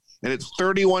 and it's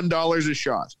 $31 a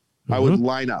shot. Mm-hmm. I would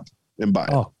line up and buy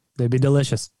it. Oh, they'd be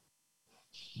delicious.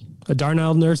 A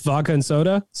Darnell Nurse vodka and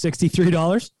soda,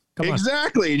 $63. Come on.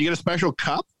 Exactly. And you get a special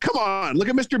cup. Come on. Look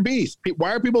at Mr. Beast.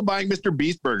 Why are people buying Mr.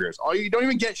 Beast burgers? Oh, you don't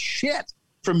even get shit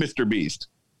from Mr. Beast.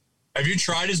 Have you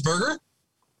tried his burger?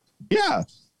 Yeah.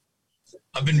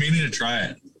 I've been meaning to try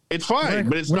it. It's fine,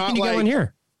 but it's not like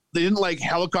here. They didn't like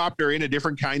helicopter in a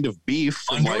different kind of beef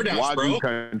from like Wagyu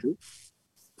country.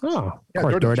 Oh, of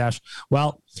course, DoorDash.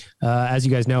 Well, as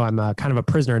you guys know, I'm kind of a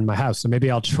prisoner in my house, so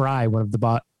maybe I'll try one of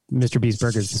the Mr. Beast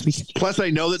burgers this weekend. Plus, I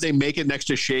know that they make it next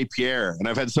to Chez Pierre, and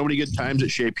I've had so many good times at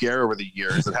Chez Pierre over the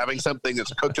years, and having something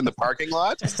that's cooked in the parking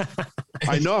lot,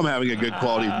 I know I'm having a good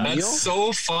quality meal. That's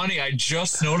so funny. I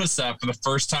just noticed that for the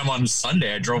first time on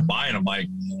Sunday. I drove by, and I'm like,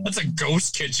 that's a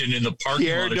ghost kitchen in the parking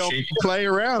Pierre lot of don't Chez Pierre. Play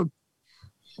around.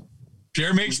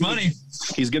 Pierre makes money.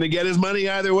 He's going to get his money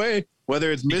either way,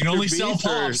 whether it's Mr. He can only Beast sell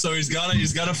pop, so he's got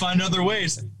to find other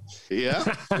ways. Yeah,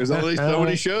 there's only so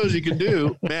many shows you can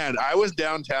do. Man, I was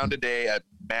downtown today at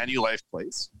Manulife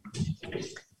Place.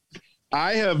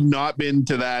 I have not been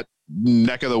to that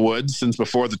neck of the woods since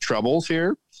before the Troubles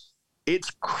here.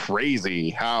 It's crazy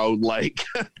how, like,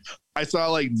 I saw,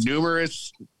 like,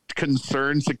 numerous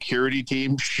concerned security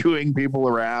teams shooing people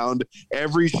around.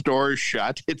 Every store is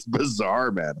shut. It's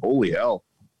bizarre, man. Holy hell.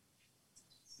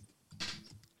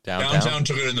 Downtown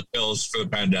took it in the pills for the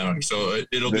pandemic, so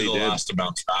it'll be the last to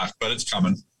bounce back, but it's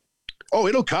coming. Oh,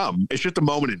 it'll come. It's just a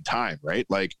moment in time, right?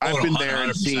 Like, I've been there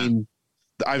and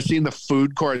I've seen the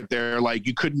food court there. Like,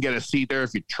 you couldn't get a seat there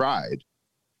if you tried.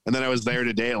 And then I was there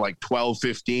today at like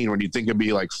 12:15 when you'd think it'd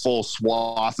be like full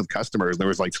swath of customers. There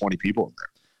was like 20 people in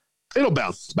there. It'll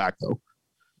bounce back though.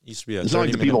 Used to be a it's not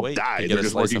like the people wait died. to They're get a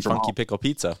just slice working of from funky home. pickle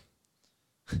pizza.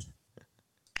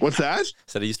 What's that?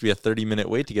 Said it used to be a 30-minute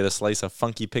wait to get a slice of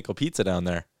funky pickle pizza down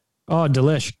there. Oh,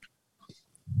 delish.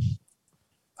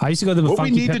 I used to go to the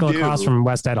Funky Pickle across from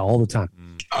West Ed all the time.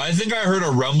 I think I heard a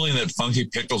rumbling that Funky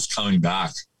Pickle's coming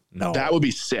back. No. That would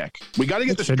be sick. We got to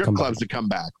get the strip clubs to come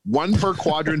back. One per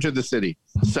quadrant of the city.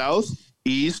 South,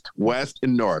 east, west,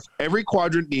 and north. Every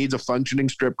quadrant needs a functioning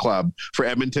strip club for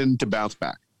Edmonton to bounce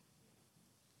back.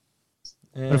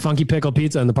 Put a Funky Pickle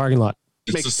pizza in the parking lot.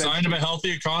 It's a sign of a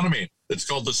healthy economy. It's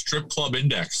called the Strip Club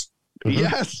Index.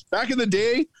 Yes. Back in the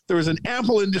day, there was an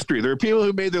ample industry. There were people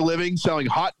who made their living selling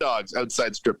hot dogs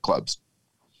outside strip clubs.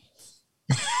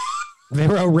 They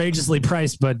were outrageously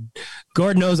priced, but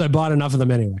Gordon knows I bought enough of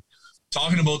them anyway.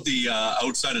 Talking about the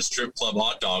outside of strip club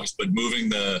hot dogs, but moving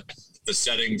the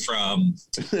setting from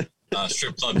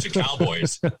strip club to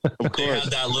Cowboys. They had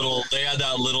that little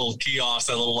kiosk,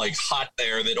 that little like hut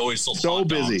there that always sold hot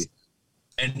dogs. Busy.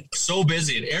 And so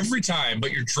busy. And every time,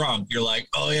 but you're drunk, you're like,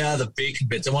 oh yeah, the bacon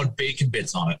bits. I want bacon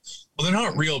bits on it. Well, they're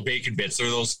not real bacon bits. They're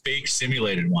those fake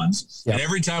simulated ones. Yep. And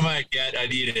every time I'd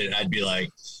eat it, I'd be like,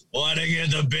 well, I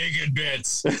get the bacon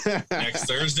bits. Next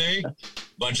Thursday,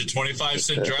 bunch of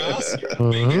 25-cent drafts.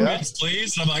 Bacon bits,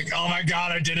 please. And I'm like, oh my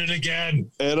God, I did it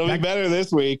again. It'll be better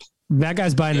this week. That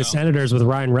guy's buying the Senators with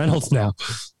Ryan Reynolds now.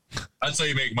 That's how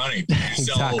you make money. You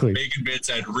sell bacon bits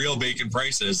at real bacon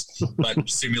prices, but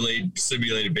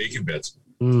simulated bacon bits.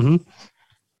 Mm-hmm.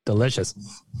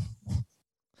 Delicious.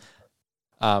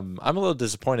 I'm a little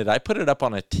disappointed. I put it up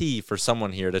on a tee for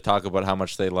someone here to talk about how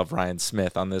much they love Ryan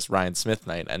Smith on this Ryan Smith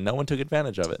night, and no one took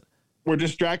advantage of it. We're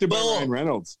distracted by Ryan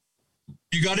Reynolds.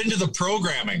 You got into the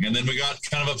programming, and then we got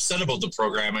kind of upset about the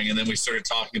programming, and then we started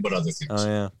talking about other things. Oh,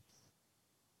 yeah.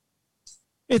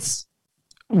 It's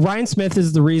Ryan Smith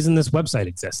is the reason this website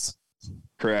exists.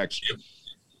 Correct. Yep.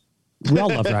 We all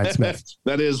love Ryan Smith.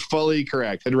 That is fully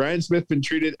correct. Had Ryan Smith been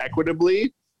treated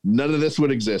equitably, none of this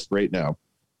would exist right now.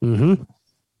 Mm-hmm.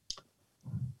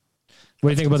 What do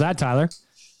you think about that, Tyler?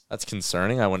 That's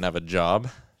concerning. I wouldn't have a job.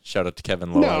 Shout out to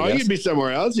Kevin Lowe. No, you'd be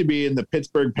somewhere else. You'd be in the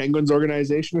Pittsburgh Penguins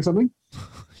organization or something.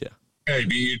 Yeah,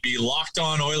 you'd be locked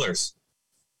on Oilers.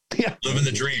 Yeah. Living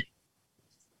the dream.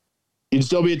 You'd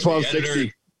still be at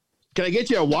 1260. Can I get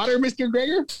you a water, Mr.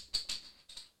 Gregor?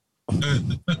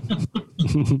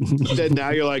 Then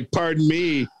now you're like, pardon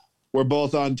me. We're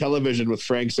both on television with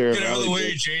Frank Saravalli. Get out of the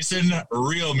way, Jason.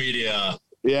 Real media.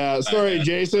 Yeah, sorry,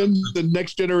 Jason. The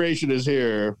next generation is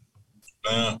here.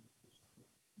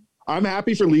 I'm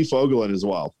happy for Lee Fogelin as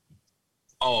well.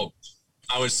 Oh,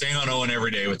 I was saying on Owen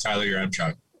every day with Tyler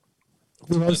Yaremchuk.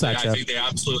 I think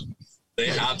they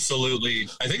absolutely,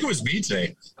 I think it was me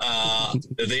today.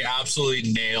 They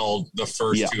absolutely nailed the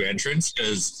first two entrants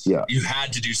because you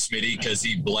had to do Smitty because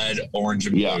he bled orange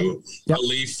and blue. But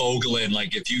Lee Fogelin,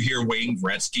 like if you hear Wayne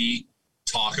Gretzky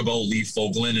talk about Lee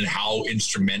Fogelin and how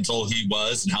instrumental he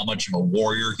was and how much of a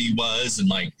warrior he was and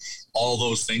like all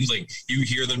those things, like you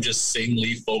hear them just sing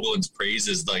Lee Fogelin's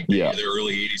praises, like the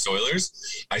early 80s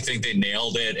Oilers. I think they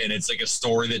nailed it. And it's like a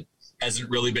story that hasn't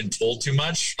really been told too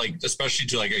much, like especially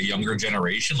to like a younger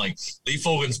generation. Like Lee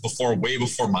Fogelin's way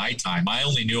before my time. I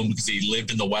only knew him because he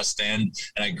lived in the West End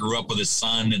and I grew up with his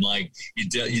son, and like you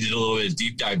did a little bit of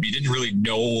deep dive, but you didn't really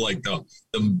know like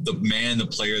the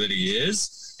player that he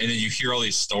is. And then you hear all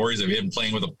these stories of him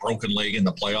playing with a broken leg in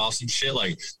the playoffs and shit.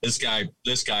 Like this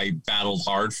guy battled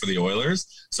hard for the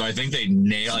Oilers. So I think they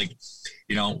nail, like,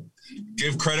 you know,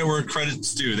 give credit where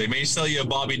credit's due. They may sell you a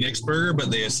Bobby Nix burger,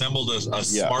 but they assembled a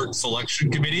smart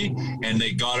selection committee and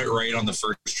they got it right on the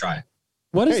first try.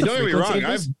 What is don't get me wrong.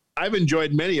 I've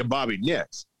enjoyed many of Bobby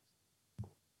Nix.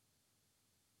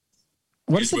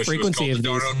 What is the frequency of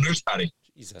these? Nurse Patty.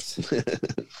 Jesus.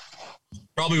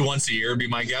 Probably once a year would be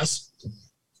my guess.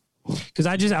 Because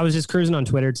I was just cruising on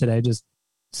Twitter today, just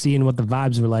seeing what the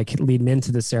vibes were like leading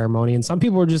into the ceremony. And some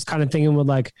people were just kind of thinking with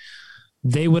like,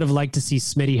 they would have liked to see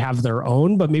Smitty have their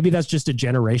own, but maybe that's just a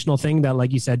generational thing that,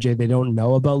 like you said, Jay, they don't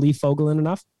know about Lee Fogelin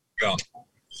enough. Yeah.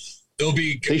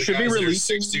 They should be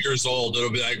releasing 60 years old.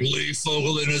 It'll be like Lee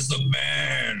Fogelin is the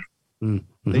man.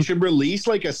 Mm-hmm. They should release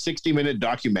like a 60-minute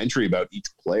documentary about each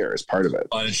player as part of it.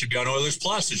 It should be on Oilers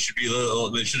Plus. It should be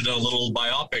they should have done a little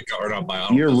biopic or not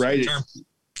biopic. You're right.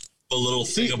 A little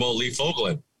thing about Lee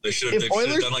Fogelin. They should have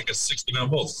done like a 60-minute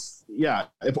both. Yeah,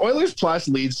 if Oilers Plus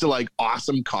leads to like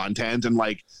awesome content and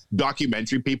like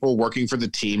documentary people working for the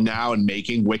team now and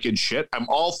making wicked shit, I'm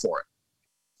all for it.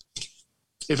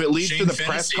 If it leads to the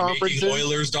press conferences,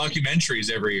 Oilers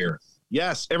documentaries every year.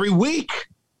 Yes, every week.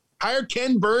 Hire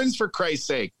Ken Burns for Christ's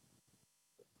sake.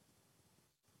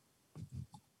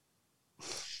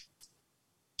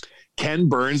 Ken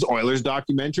Burns Oilers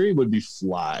documentary would be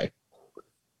fly.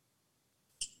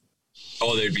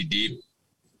 Oh, they'd be deep.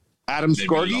 Adam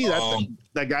Skorgi, that's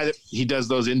that guy that he does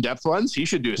those in-depth ones. He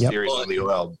should do a series on the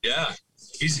OL. Yeah,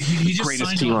 he just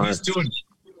signed on. He's doing.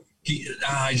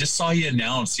 I just saw he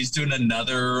announced he's doing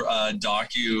another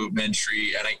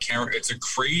documentary, and I can't.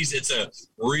 It's a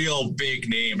real big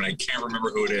name, and I can't remember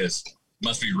who it is. It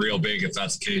must be real big if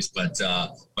that's the case. But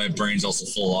my brain's also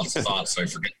full of lots of thoughts, so I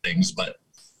forget things. But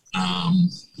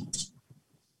on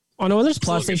Oilers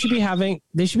Plus, they should be having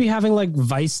like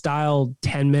Vice style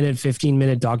 10-minute,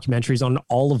 15-minute documentaries on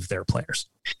all of their players.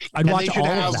 I'd watch all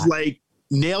of that. Like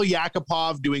Nail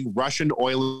Yakupov doing Russian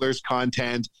Oilers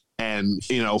content. And,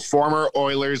 former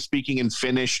Oilers speaking in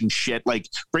Finnish and shit. Like,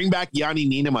 bring back Jani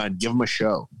Niinimaa and give him a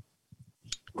show.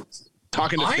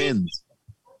 Talking to Finns.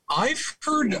 I've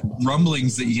heard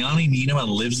rumblings that Jani Niinimaa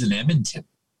lives in Edmonton.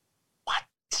 What?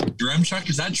 Dremchuk,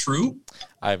 is that true?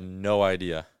 I have no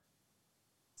idea.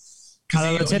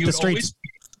 Let's hit the streets.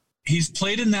 He's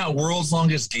played in that World's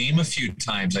Longest Game a few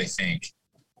times, I think.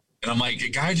 And I'm like, a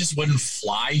guy just wouldn't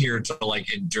fly here to,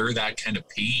 like, endure that kind of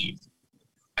pain.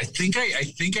 I think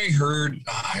I heard.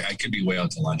 I could be way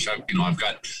out to lunch. I've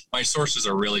got my sources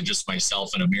are really just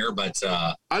myself and Amir, but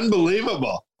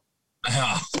unbelievable.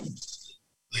 I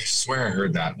swear I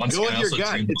heard that. Once Go with your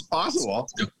gut. It's possible.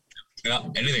 Yeah,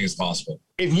 anything is possible.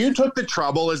 If you took the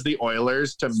trouble as the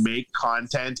Oilers to make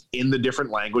content in the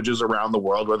different languages around the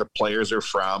world where the players are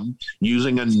from,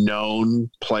 using a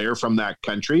known player from that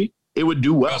country, it would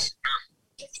do well.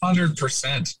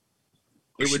 100%.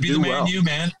 It would be the Man U,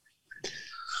 man.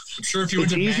 I'm sure if you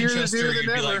went to Manchester,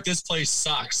 you'd be like, this place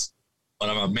sucks, but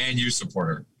I'm a Man U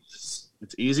supporter.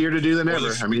 It's easier to do than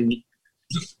ever. I mean,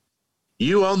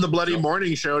 you own the Bloody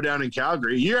Morning Show down in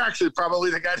Calgary. You're actually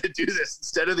probably the guy to do this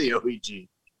instead of the OEG.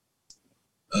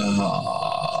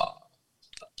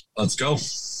 Let's go.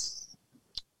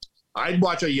 I'd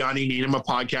watch a Jani Niinimaa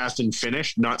podcast in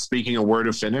Finnish, not speaking a word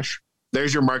of Finnish.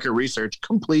 There's your market research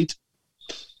complete.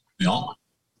 Yeah.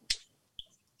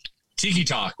 Tiki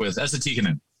Talk with Esa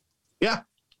Tikkanen. Yeah.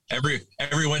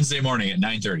 Every Wednesday morning at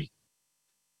 9:30.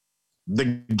 The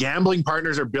gambling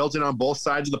partners are built in on both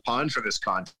sides of the pond for this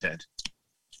content.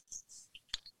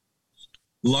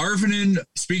 Larvinen,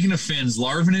 speaking of Finns,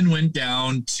 Larvinen went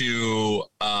down to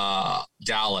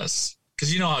Dallas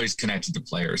because you know how he's connected to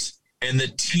players. And the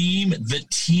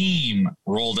team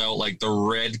rolled out like the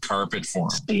red carpet for him.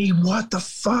 Steve, what the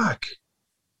fuck?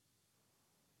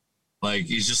 Like,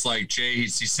 he's just like, Jay, he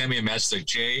sent me a message like,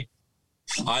 Jay,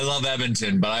 I love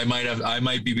Edmonton, but I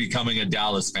might be becoming a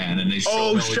Dallas fan. And they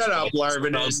showed shut up,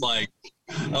 Larvin. I was like,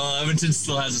 Edmonton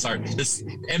still has his heart. This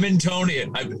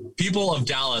Edmontonian, people of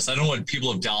Dallas, I don't know what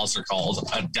people of Dallas are called.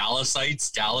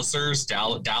 Dallasites, Dallasers,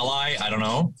 Dallai, I don't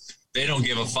know. They don't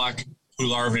give a fuck who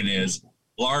Larvin is.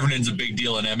 Larvinen's a big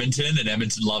deal in Edmonton, and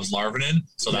Edmonton loves Larvinen,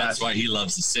 so that's why he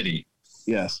loves the city.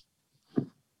 Yes.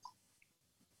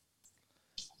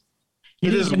 He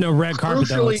didn't get no red carpet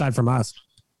though, aside from us.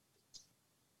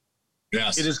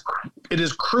 Yes. It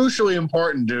is crucially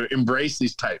important to embrace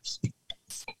these types.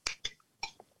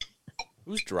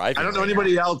 Who's driving? I don't know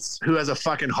anybody else who has a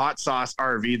fucking hot sauce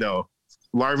RV though.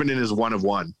 Larvinen is one of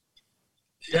one.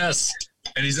 Yes.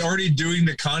 And he's already doing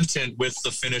the content with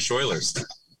the Finnish Oilers.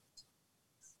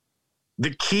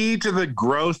 The key to the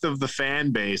growth of the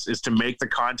fan base is to make the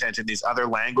content in these other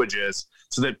languages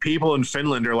so that people in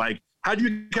Finland are like, how'd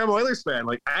you become an Oilers fan?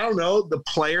 Like, I don't know. The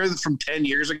player from 10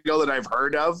 years ago that I've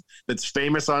heard of that's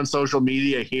famous on social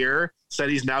media here said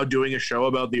he's now doing a show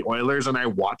about the Oilers, and I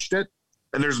watched it.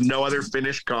 And there's no other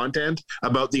Finnish content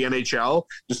about the NHL,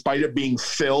 despite it being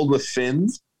filled with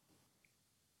Finns.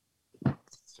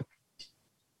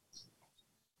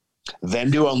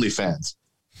 Then do OnlyFans.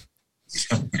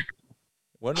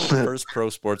 When will the first pro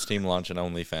sports team launch an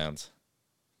OnlyFans?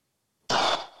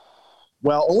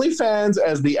 Well, OnlyFans,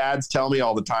 as the ads tell me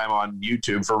all the time on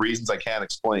YouTube for reasons I can't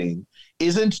explain,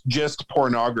 isn't just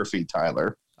pornography,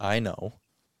 Tyler. I know.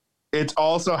 It's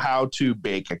also how to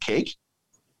bake a cake.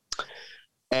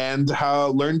 and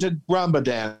learn to rumba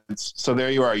dance. So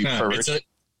there you are, you pervert.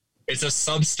 It's a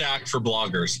Substack for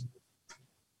bloggers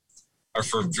or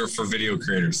for video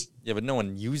creators. Yeah, but no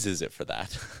one uses it for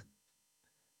that.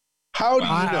 How do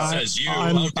you know? Says you.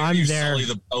 I'm there.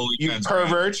 You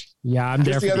pervert. Yeah, I'm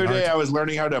there. Just the other day, I was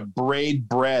learning how to braid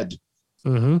bread.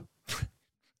 Mm-hmm.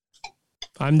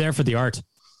 I'm there for the art.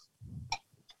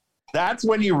 That's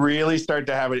when you really start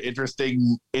to have an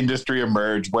interesting industry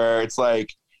emerge where it's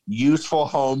like useful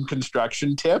home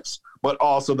construction tips, but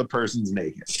also the person's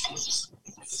naked.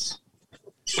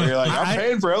 So you're like, I'm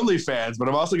paying for OnlyFans, but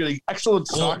I'm also getting excellent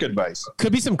stock advice.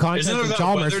 Could be some content. Isn't there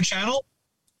that Weather Channel?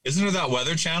 Isn't there that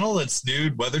Weather Channel that's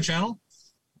nude Weather Channel?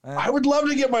 I would love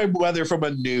to get my weather from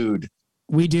a nude.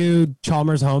 We do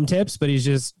Chalmers home tips, but he's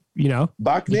just,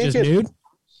 buck naked. Just nude.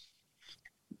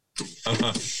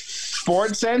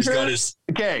 Sports Center.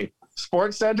 Okay,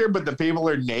 Sports Center, but the people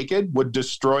are naked would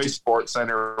destroy Sports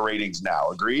Center ratings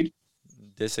now. Agreed?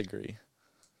 Disagree.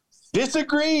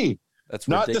 That's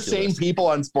not ridiculous. The same people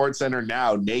on Sports Center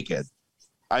now naked.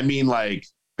 I mean, like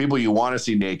people you want to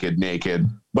see naked,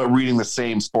 but reading the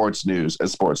same sports news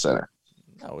as Sports Center.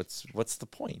 No, what's the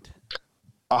point?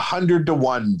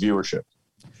 100-1 viewership.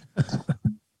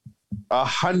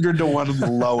 100-1 on the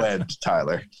low end,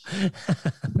 Tyler.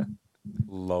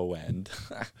 Low end.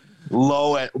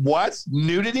 Low end. What?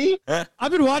 Nudity?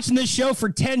 I've been watching this show for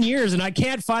 10 years and I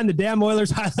can't find the damn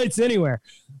Oilers highlights anywhere.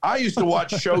 I used to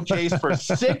watch Showcase for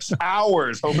 6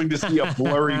 hours hoping to see a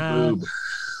blurry boob.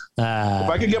 If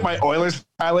I could get my Oilers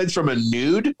highlights from a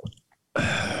nude.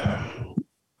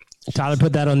 Tyler,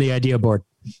 put that on the idea board.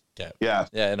 Yeah.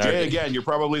 Jay, again, you're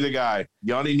probably the guy.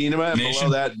 Yanni Nienema, and below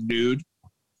that, nude.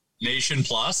 Nation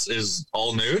Plus is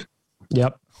all nude.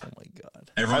 Yep. Oh my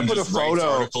God. Everyone just writes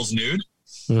articles nude.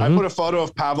 Mm-hmm. I put a photo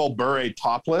of Pavel Bure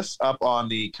topless up on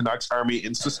the Canucks Army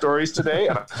Insta stories today,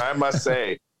 and I must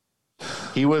say,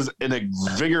 he was an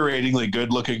invigoratingly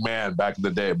good-looking man back in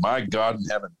the day. My God in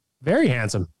heaven. Very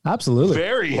handsome. Absolutely.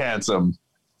 Very handsome.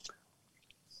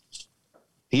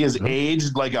 He has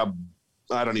aged like I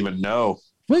don't even know.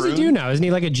 What does he do now? Isn't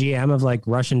he like a GM of like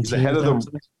Russian He's the head of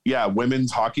the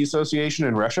Women's Hockey Association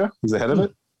in Russia. He's the head of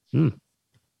it.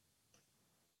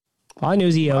 All I knew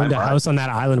is he owned a house on that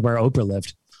island where Oprah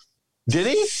lived. Did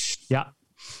he? Yeah.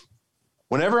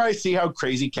 Whenever I see how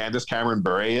crazy Candace Cameron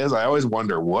Bure is, I always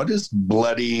wonder, what is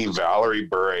bloody Valerie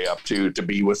Bure up to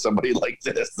be with somebody like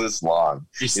this long?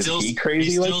 Is he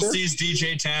crazy like this? He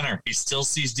still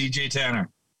sees DJ Tanner.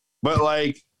 But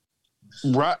like,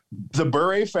 the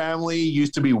Bure family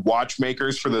used to be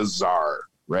watchmakers for the Tsar,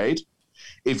 right?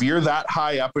 If you're that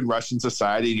high up in Russian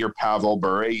society and you're Pavel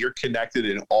Bure, you're connected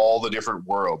in all the different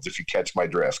worlds, if you catch my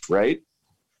drift, right?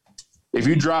 If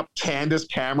you drop Candace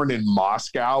Cameron in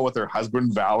Moscow with her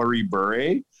husband, Valerie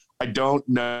Bure, I don't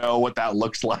know what that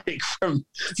looks like from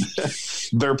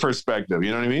their perspective.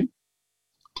 You know what I mean?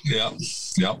 Yeah.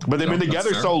 But they've been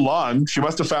together so long, she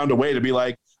must have found a way to be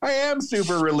like, I am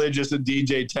super religious and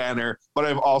DJ Tanner, but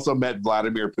I've also met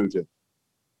Vladimir Putin.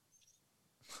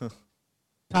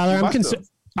 Tyler,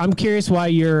 I'm curious why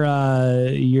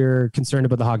you're concerned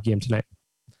about the hockey game tonight.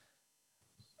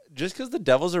 Just because the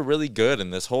Devils are really good,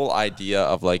 and this whole idea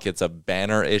of like it's a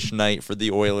banner-ish night for the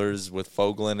Oilers with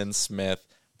Foegele and Smith.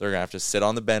 They're going to have to sit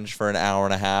on the bench for an hour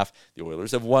and a half. The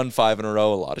Oilers have won 5 in a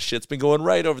row. A lot of shit's been going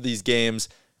right over these games.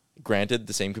 Granted,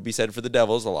 the same could be said for the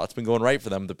Devils. A lot's been going right for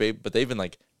them, but they've been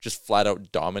like just flat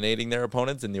out dominating their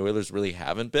opponents, and the Oilers really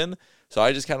haven't been. So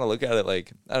I just kind of look at it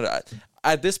like, I don't know,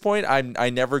 at this point, I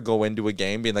never go into a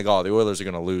game being like, oh, the Oilers are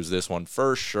going to lose this one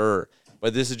for sure.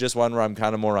 But this is just one where I'm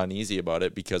kind of more uneasy about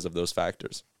it because of those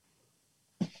factors.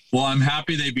 Well, I'm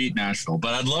happy they beat Nashville,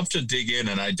 but I'd love to dig in,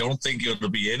 and I don't think it'll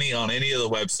be on any of the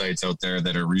websites out there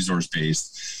that are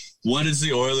resource-based. What is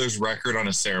the Oilers' record on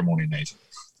a ceremony night?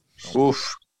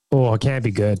 Oof. Oh, it can't be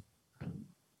good.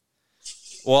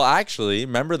 Well, actually,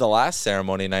 remember the last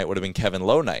ceremony night would have been Kevin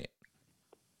Lowe night.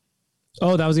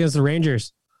 Oh, that was against the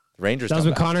Rangers. The Rangers. That was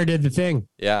when Connor did the thing.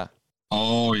 Yeah.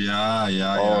 Oh, yeah.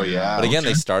 But again,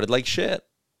 they started like shit.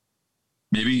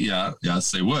 Maybe,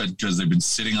 yes, they would, because they've been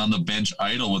sitting on the bench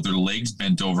idle with their legs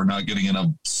bent over, not getting enough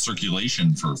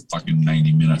circulation for fucking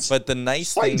 90 minutes. But the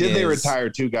nice thing is... Why did they retire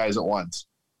 2 guys at once?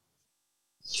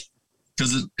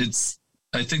 Because it's...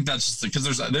 I think that's just because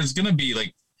there's going to be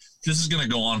like, this is going to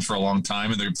go on for a long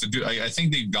time, and I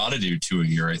think they've got to do 2 a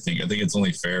year. I think it's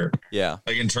only fair. Yeah.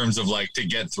 Like in terms of like to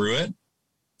get through it.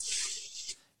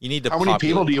 You need to. How many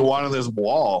people do you want on this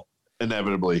wall?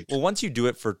 Inevitably. Well, once you do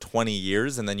it for 20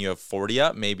 years and then you have 40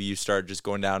 up, maybe you start just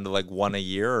going down to like 1 a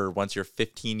year, or once you're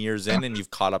 15 years in and you've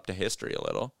caught up to history a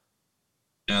little.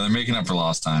 Yeah, they're making up for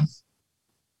lost time.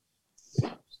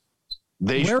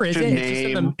 Where is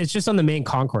it? It's just on the main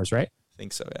concourse, right? I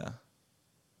think so, yeah.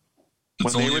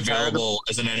 It's only available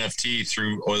as an NFT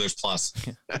through Oilers Plus.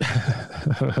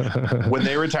 When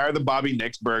they retire the Bobby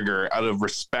Nix burger, out of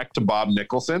respect to Bob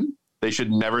Nicholson, they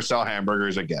should never sell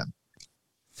hamburgers again.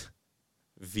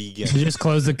 Vegan. You just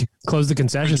close the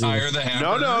concessions. Retire the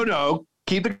hamburger. No.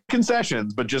 Keep the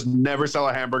concessions, but just never sell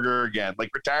a hamburger again. Like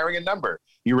retiring a number.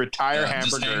 You retire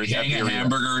hamburgers. Just hang a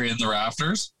hamburger in the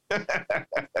rafters.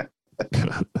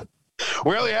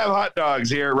 We only have hot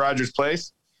dogs here at Rogers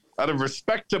Place. Out of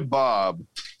respect to Bob.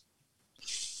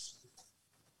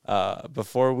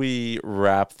 Before we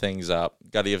wrap things up,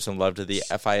 got to give some love to the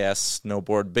FIS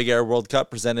Snowboard Big Air World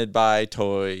Cup presented by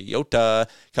Toyota.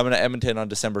 Coming to Edmonton on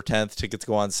December 10th. Tickets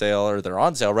go on sale, or they're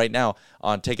on sale right now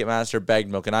on Ticketmaster. Bagged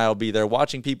Milk and I will be there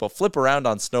watching people flip around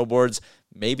on snowboards,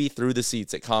 maybe through the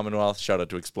seats at Commonwealth. Shout out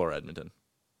to Explore Edmonton.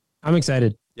 I'm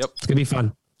excited. Yep. It's going to be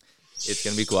fun. It's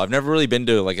going to be cool. I've never really been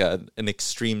to like an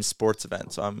extreme sports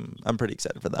event, so I'm pretty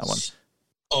excited for that one.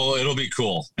 Oh, it'll be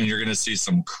cool. And you're going to see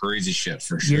some crazy shit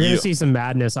for sure. You're going to see some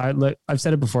madness. I've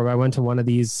said it before, but I went to one of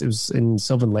these. It was in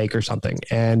Sylvan Lake or something.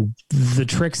 And the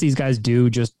tricks these guys do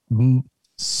just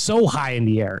so high in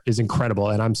the air is incredible.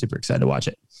 And I'm super excited to watch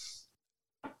it.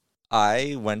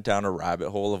 I went down a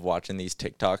rabbit hole of watching these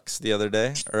TikToks the other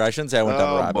day. Or I shouldn't say I went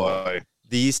down a rabbit hole.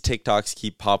 These TikToks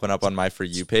keep popping up on my For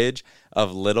You page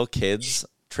of little kids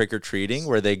trick-or-treating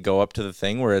where they go up to the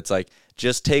thing where it's like,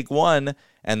 just take one,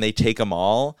 and they take them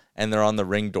all, and they're on the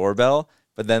Ring doorbell,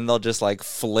 but then they'll just like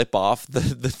flip off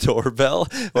the doorbell,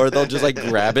 or they'll just like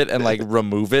grab it and like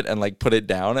remove it and like put it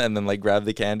down and then like grab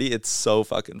the candy. It's so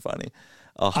fucking funny.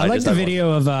 I like the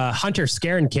video of Hunter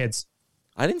scaring kids.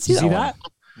 I didn't see that.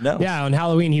 No. Yeah, on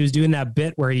Halloween, he was doing that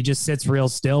bit where he just sits real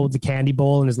still with the candy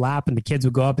bowl in his lap, and the kids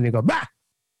would go up and they go, bah!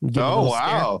 Oh,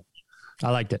 wow. Scare.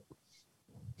 I liked it.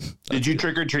 Did you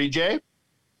trick or treat, Jay?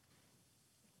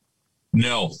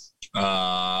 No.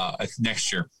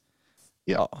 Next year.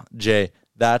 Yeah. Oh, Jay,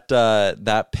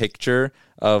 that picture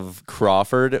of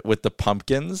Crawford with the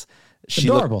pumpkins, she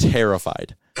adorable. Looked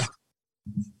terrified.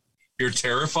 You're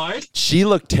terrified? She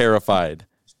looked terrified.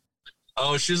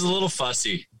 Oh, she's a little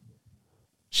fussy.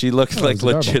 She looked like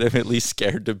legitimately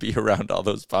scared to be around all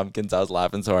those pumpkins. I was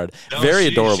laughing so hard. No, Very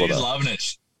adorable. She's though. Loving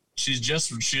it. She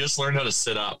just learned how to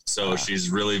sit up, so she's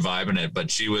really vibing it.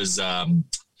 But she was a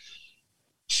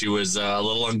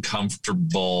little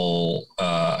uncomfortable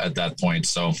at that point.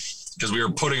 So because we were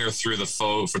putting her through the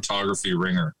photography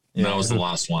ringer, and that was the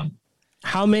last one.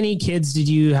 How many kids did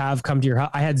you have come to your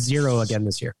house? I had 0 again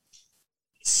this year.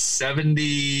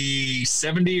 70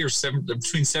 or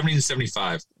between 70 and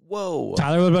 75. Whoa.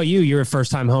 Tyler, what about you? You're a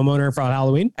first-time homeowner for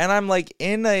Halloween? And I'm like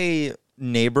in a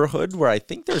neighborhood where I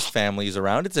think there's families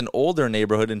around. It's an older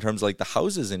neighborhood in terms of like the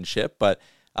houses and shit, but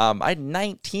I had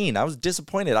 19. I was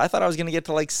disappointed. I thought I was going to get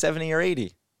to like 70 or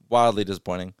 80. Wildly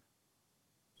disappointing.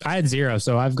 I had 0,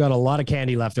 so I've got a lot of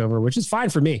candy left over, which is fine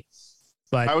for me.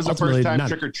 But I was a first-time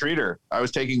trick-or-treater. I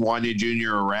was taking Wanya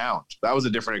Jr. around. That was a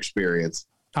different experience.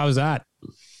 How was that?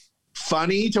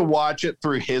 Funny to watch it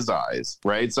through his eyes,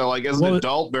 right? So like as an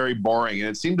adult, very boring. And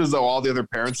it seemed as though all the other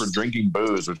parents were drinking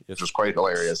booze, which was quite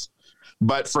hilarious.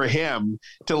 But for him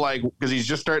to like, because he's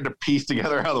just starting to piece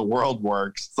together how the world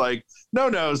works. It's like,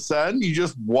 no, son, you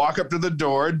just walk up to the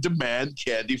door and demand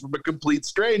candy from a complete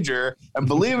stranger. And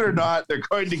believe it or not, they're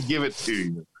going to give it to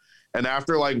you. And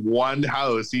after like one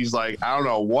house, he's like, I don't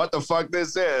know what the fuck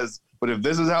this is, but if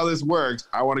this is how this works,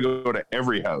 I want to go to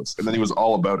every house. And then he was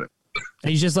all about it.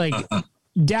 And he's just like,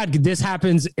 Dad, this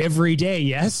happens every day.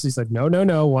 Yes. He's like, no.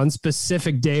 One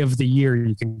specific day of the year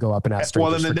you can go up and ask.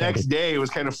 Well, then the next day it was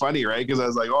kind of funny, right? Because I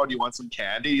was like, oh, do you want some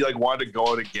candy? He like wanted to go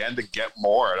out again to get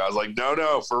more. And I was like,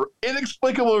 no, for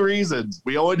inexplicable reasons.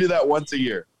 We only do that once a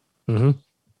year. Mm-hmm.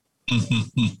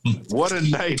 What a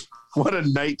night. What a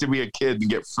night to be a kid and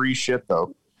get free shit,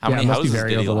 though. How many houses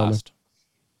did he last?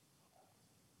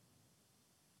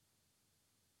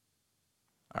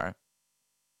 All right.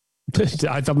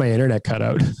 I thought my internet cut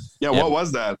out. Yeah, what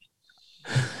was that?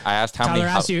 I asked how Tyler many.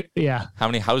 asked you, How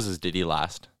many houses did he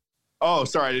last? Oh,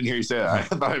 sorry, I didn't hear you say that. I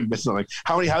thought I missed something.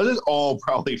 How many houses? Oh,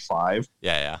 probably 5.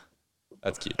 Yeah,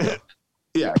 that's cute.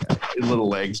 Yeah, little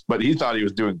legs, but he thought he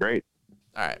was doing great.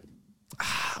 All right,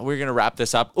 we're gonna wrap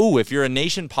this up. Ooh, if you're a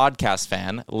Nation podcast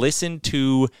fan, listen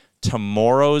to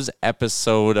tomorrow's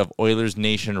episode of Oilers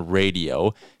Nation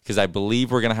Radio, because I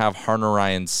believe we're going to have Harner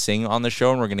Ryan Singh on the show,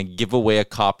 and we're going to give away a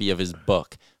copy of his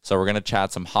book. So we're going to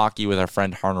chat some hockey with our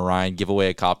friend Harner Ryan, give away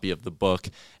a copy of the book,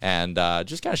 and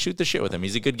just kind of shoot the shit with him.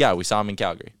 He's a good guy. We saw him in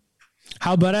Calgary.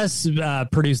 How about us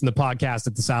producing the podcast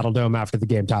at the Saddle Dome after the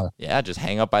game, Tyler? Yeah, just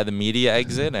hang up by the media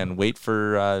exit and wait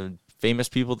for famous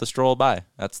people to stroll by.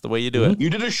 That's the way you do it. You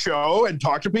did a show and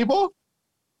talked to people?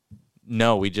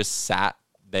 No, we just sat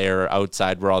there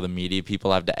outside where all the media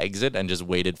people have to exit and just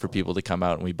waited for people to come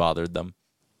out, and we bothered them.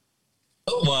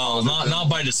 Well, not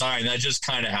by design. That just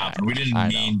kind of happened. We didn't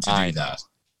mean to do that.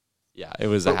 Yeah, it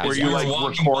was a Were you like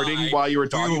recording while you were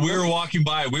talking? We were walking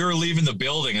by. We were leaving the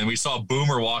building, and we saw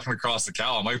Boomer walking across the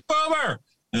cow. I'm like, Boomer!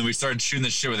 And then we started shooting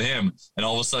this shit with him, and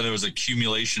all of a sudden it was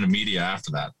accumulation of media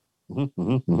after that.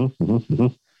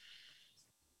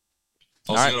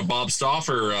 Also got a Bob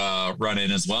Stauffer run in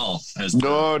as well.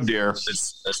 Dear.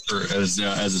 As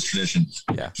a tradition.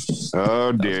 Yeah.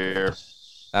 Oh, dear.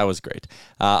 That was great.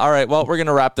 All right, well, we're going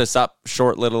to wrap this up.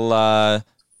 Short little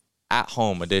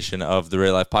at-home edition of the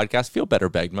Real Life Podcast. Feel better,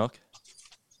 Bagged Milk.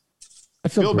 I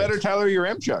feel better, Tyler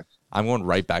Yaremchuk. I'm going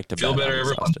right back to bed. Feel better,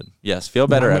 everyone. Yes, feel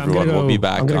better, everyone. We'll be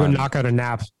back. I'm going to go knock out a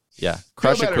nap. Yeah.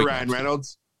 Feel better, Ryan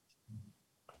Reynolds.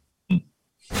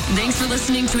 Thanks for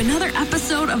listening to another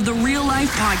episode of the Real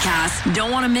Life Podcast.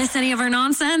 Don't want to miss any of our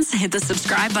nonsense? Hit the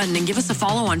subscribe button and give us a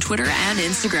follow on Twitter and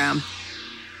Instagram.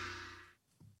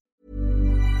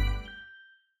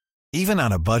 Even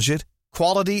on a budget,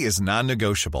 quality is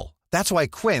non-negotiable. That's why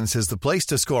Quince is the place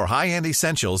to score high-end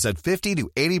essentials at 50 to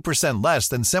 80% less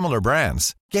than similar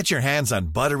brands. Get your hands on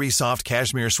buttery soft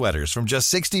cashmere sweaters from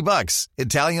just $60,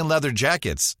 Italian leather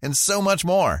jackets, and so much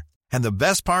more. And the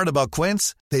best part about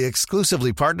Quince, they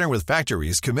exclusively partner with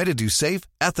factories committed to safe,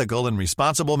 ethical, and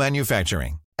responsible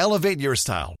manufacturing. Elevate your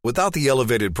style without the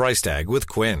elevated price tag with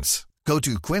Quince. Go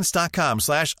to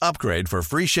quince.com/upgrade for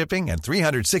free shipping and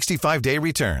 365-day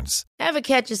returns. Ever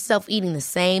catch yourself eating the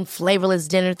same flavorless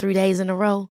dinner 3 days in a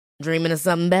row? Dreaming of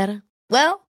something better?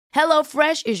 Well,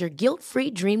 HelloFresh is your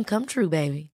guilt-free dream come true,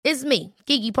 baby. It's me,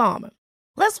 Keke Palmer.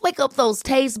 Let's wake up those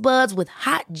taste buds with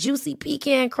hot, juicy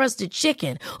pecan-crusted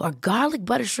chicken or garlic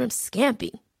butter shrimp scampi.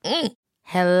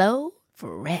 Hello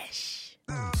Fresh.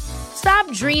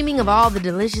 Stop dreaming of all the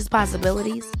delicious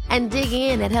possibilities and dig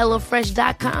in at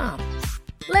HelloFresh.com.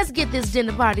 Let's get this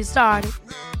dinner party started.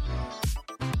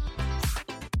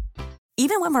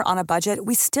 Even when we're on a budget,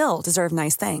 we still deserve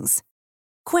nice things.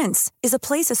 Quince is a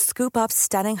place to scoop up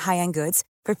stunning high-end goods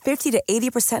for 50 to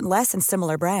 80% less than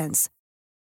similar brands.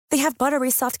 They have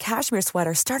buttery soft cashmere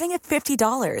sweaters starting at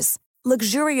 $50,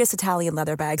 luxurious Italian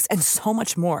leather bags, and so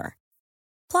much more.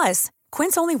 Plus,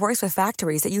 Quince only works with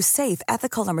factories that use safe,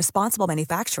 ethical, and responsible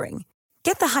manufacturing.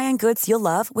 Get the high-end goods you'll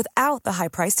love without the high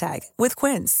price tag with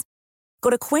Quince. Go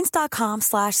to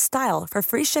quince.com/style for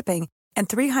free shipping and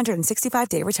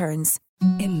 365-day returns.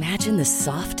 Imagine the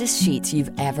softest sheets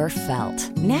you've ever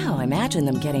felt. Now imagine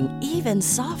them getting even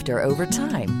softer over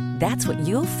time. That's what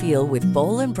you'll feel with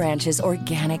Boll & Branch's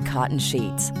organic cotton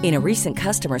sheets. In a recent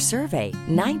customer survey,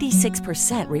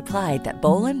 96% replied that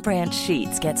Boll & Branch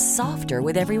sheets get softer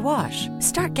with every wash.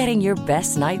 Start getting your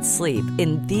best night's sleep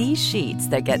in these sheets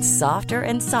that get softer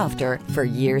and softer for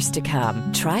years to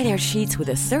come. Try their sheets with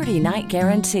a 30-night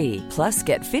guarantee. Plus,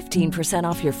 get 15%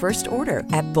 off your first order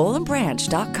at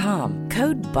bollandbranch.com.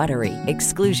 Code BUTTERY.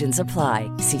 Exclusions apply.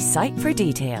 See site for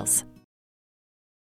details.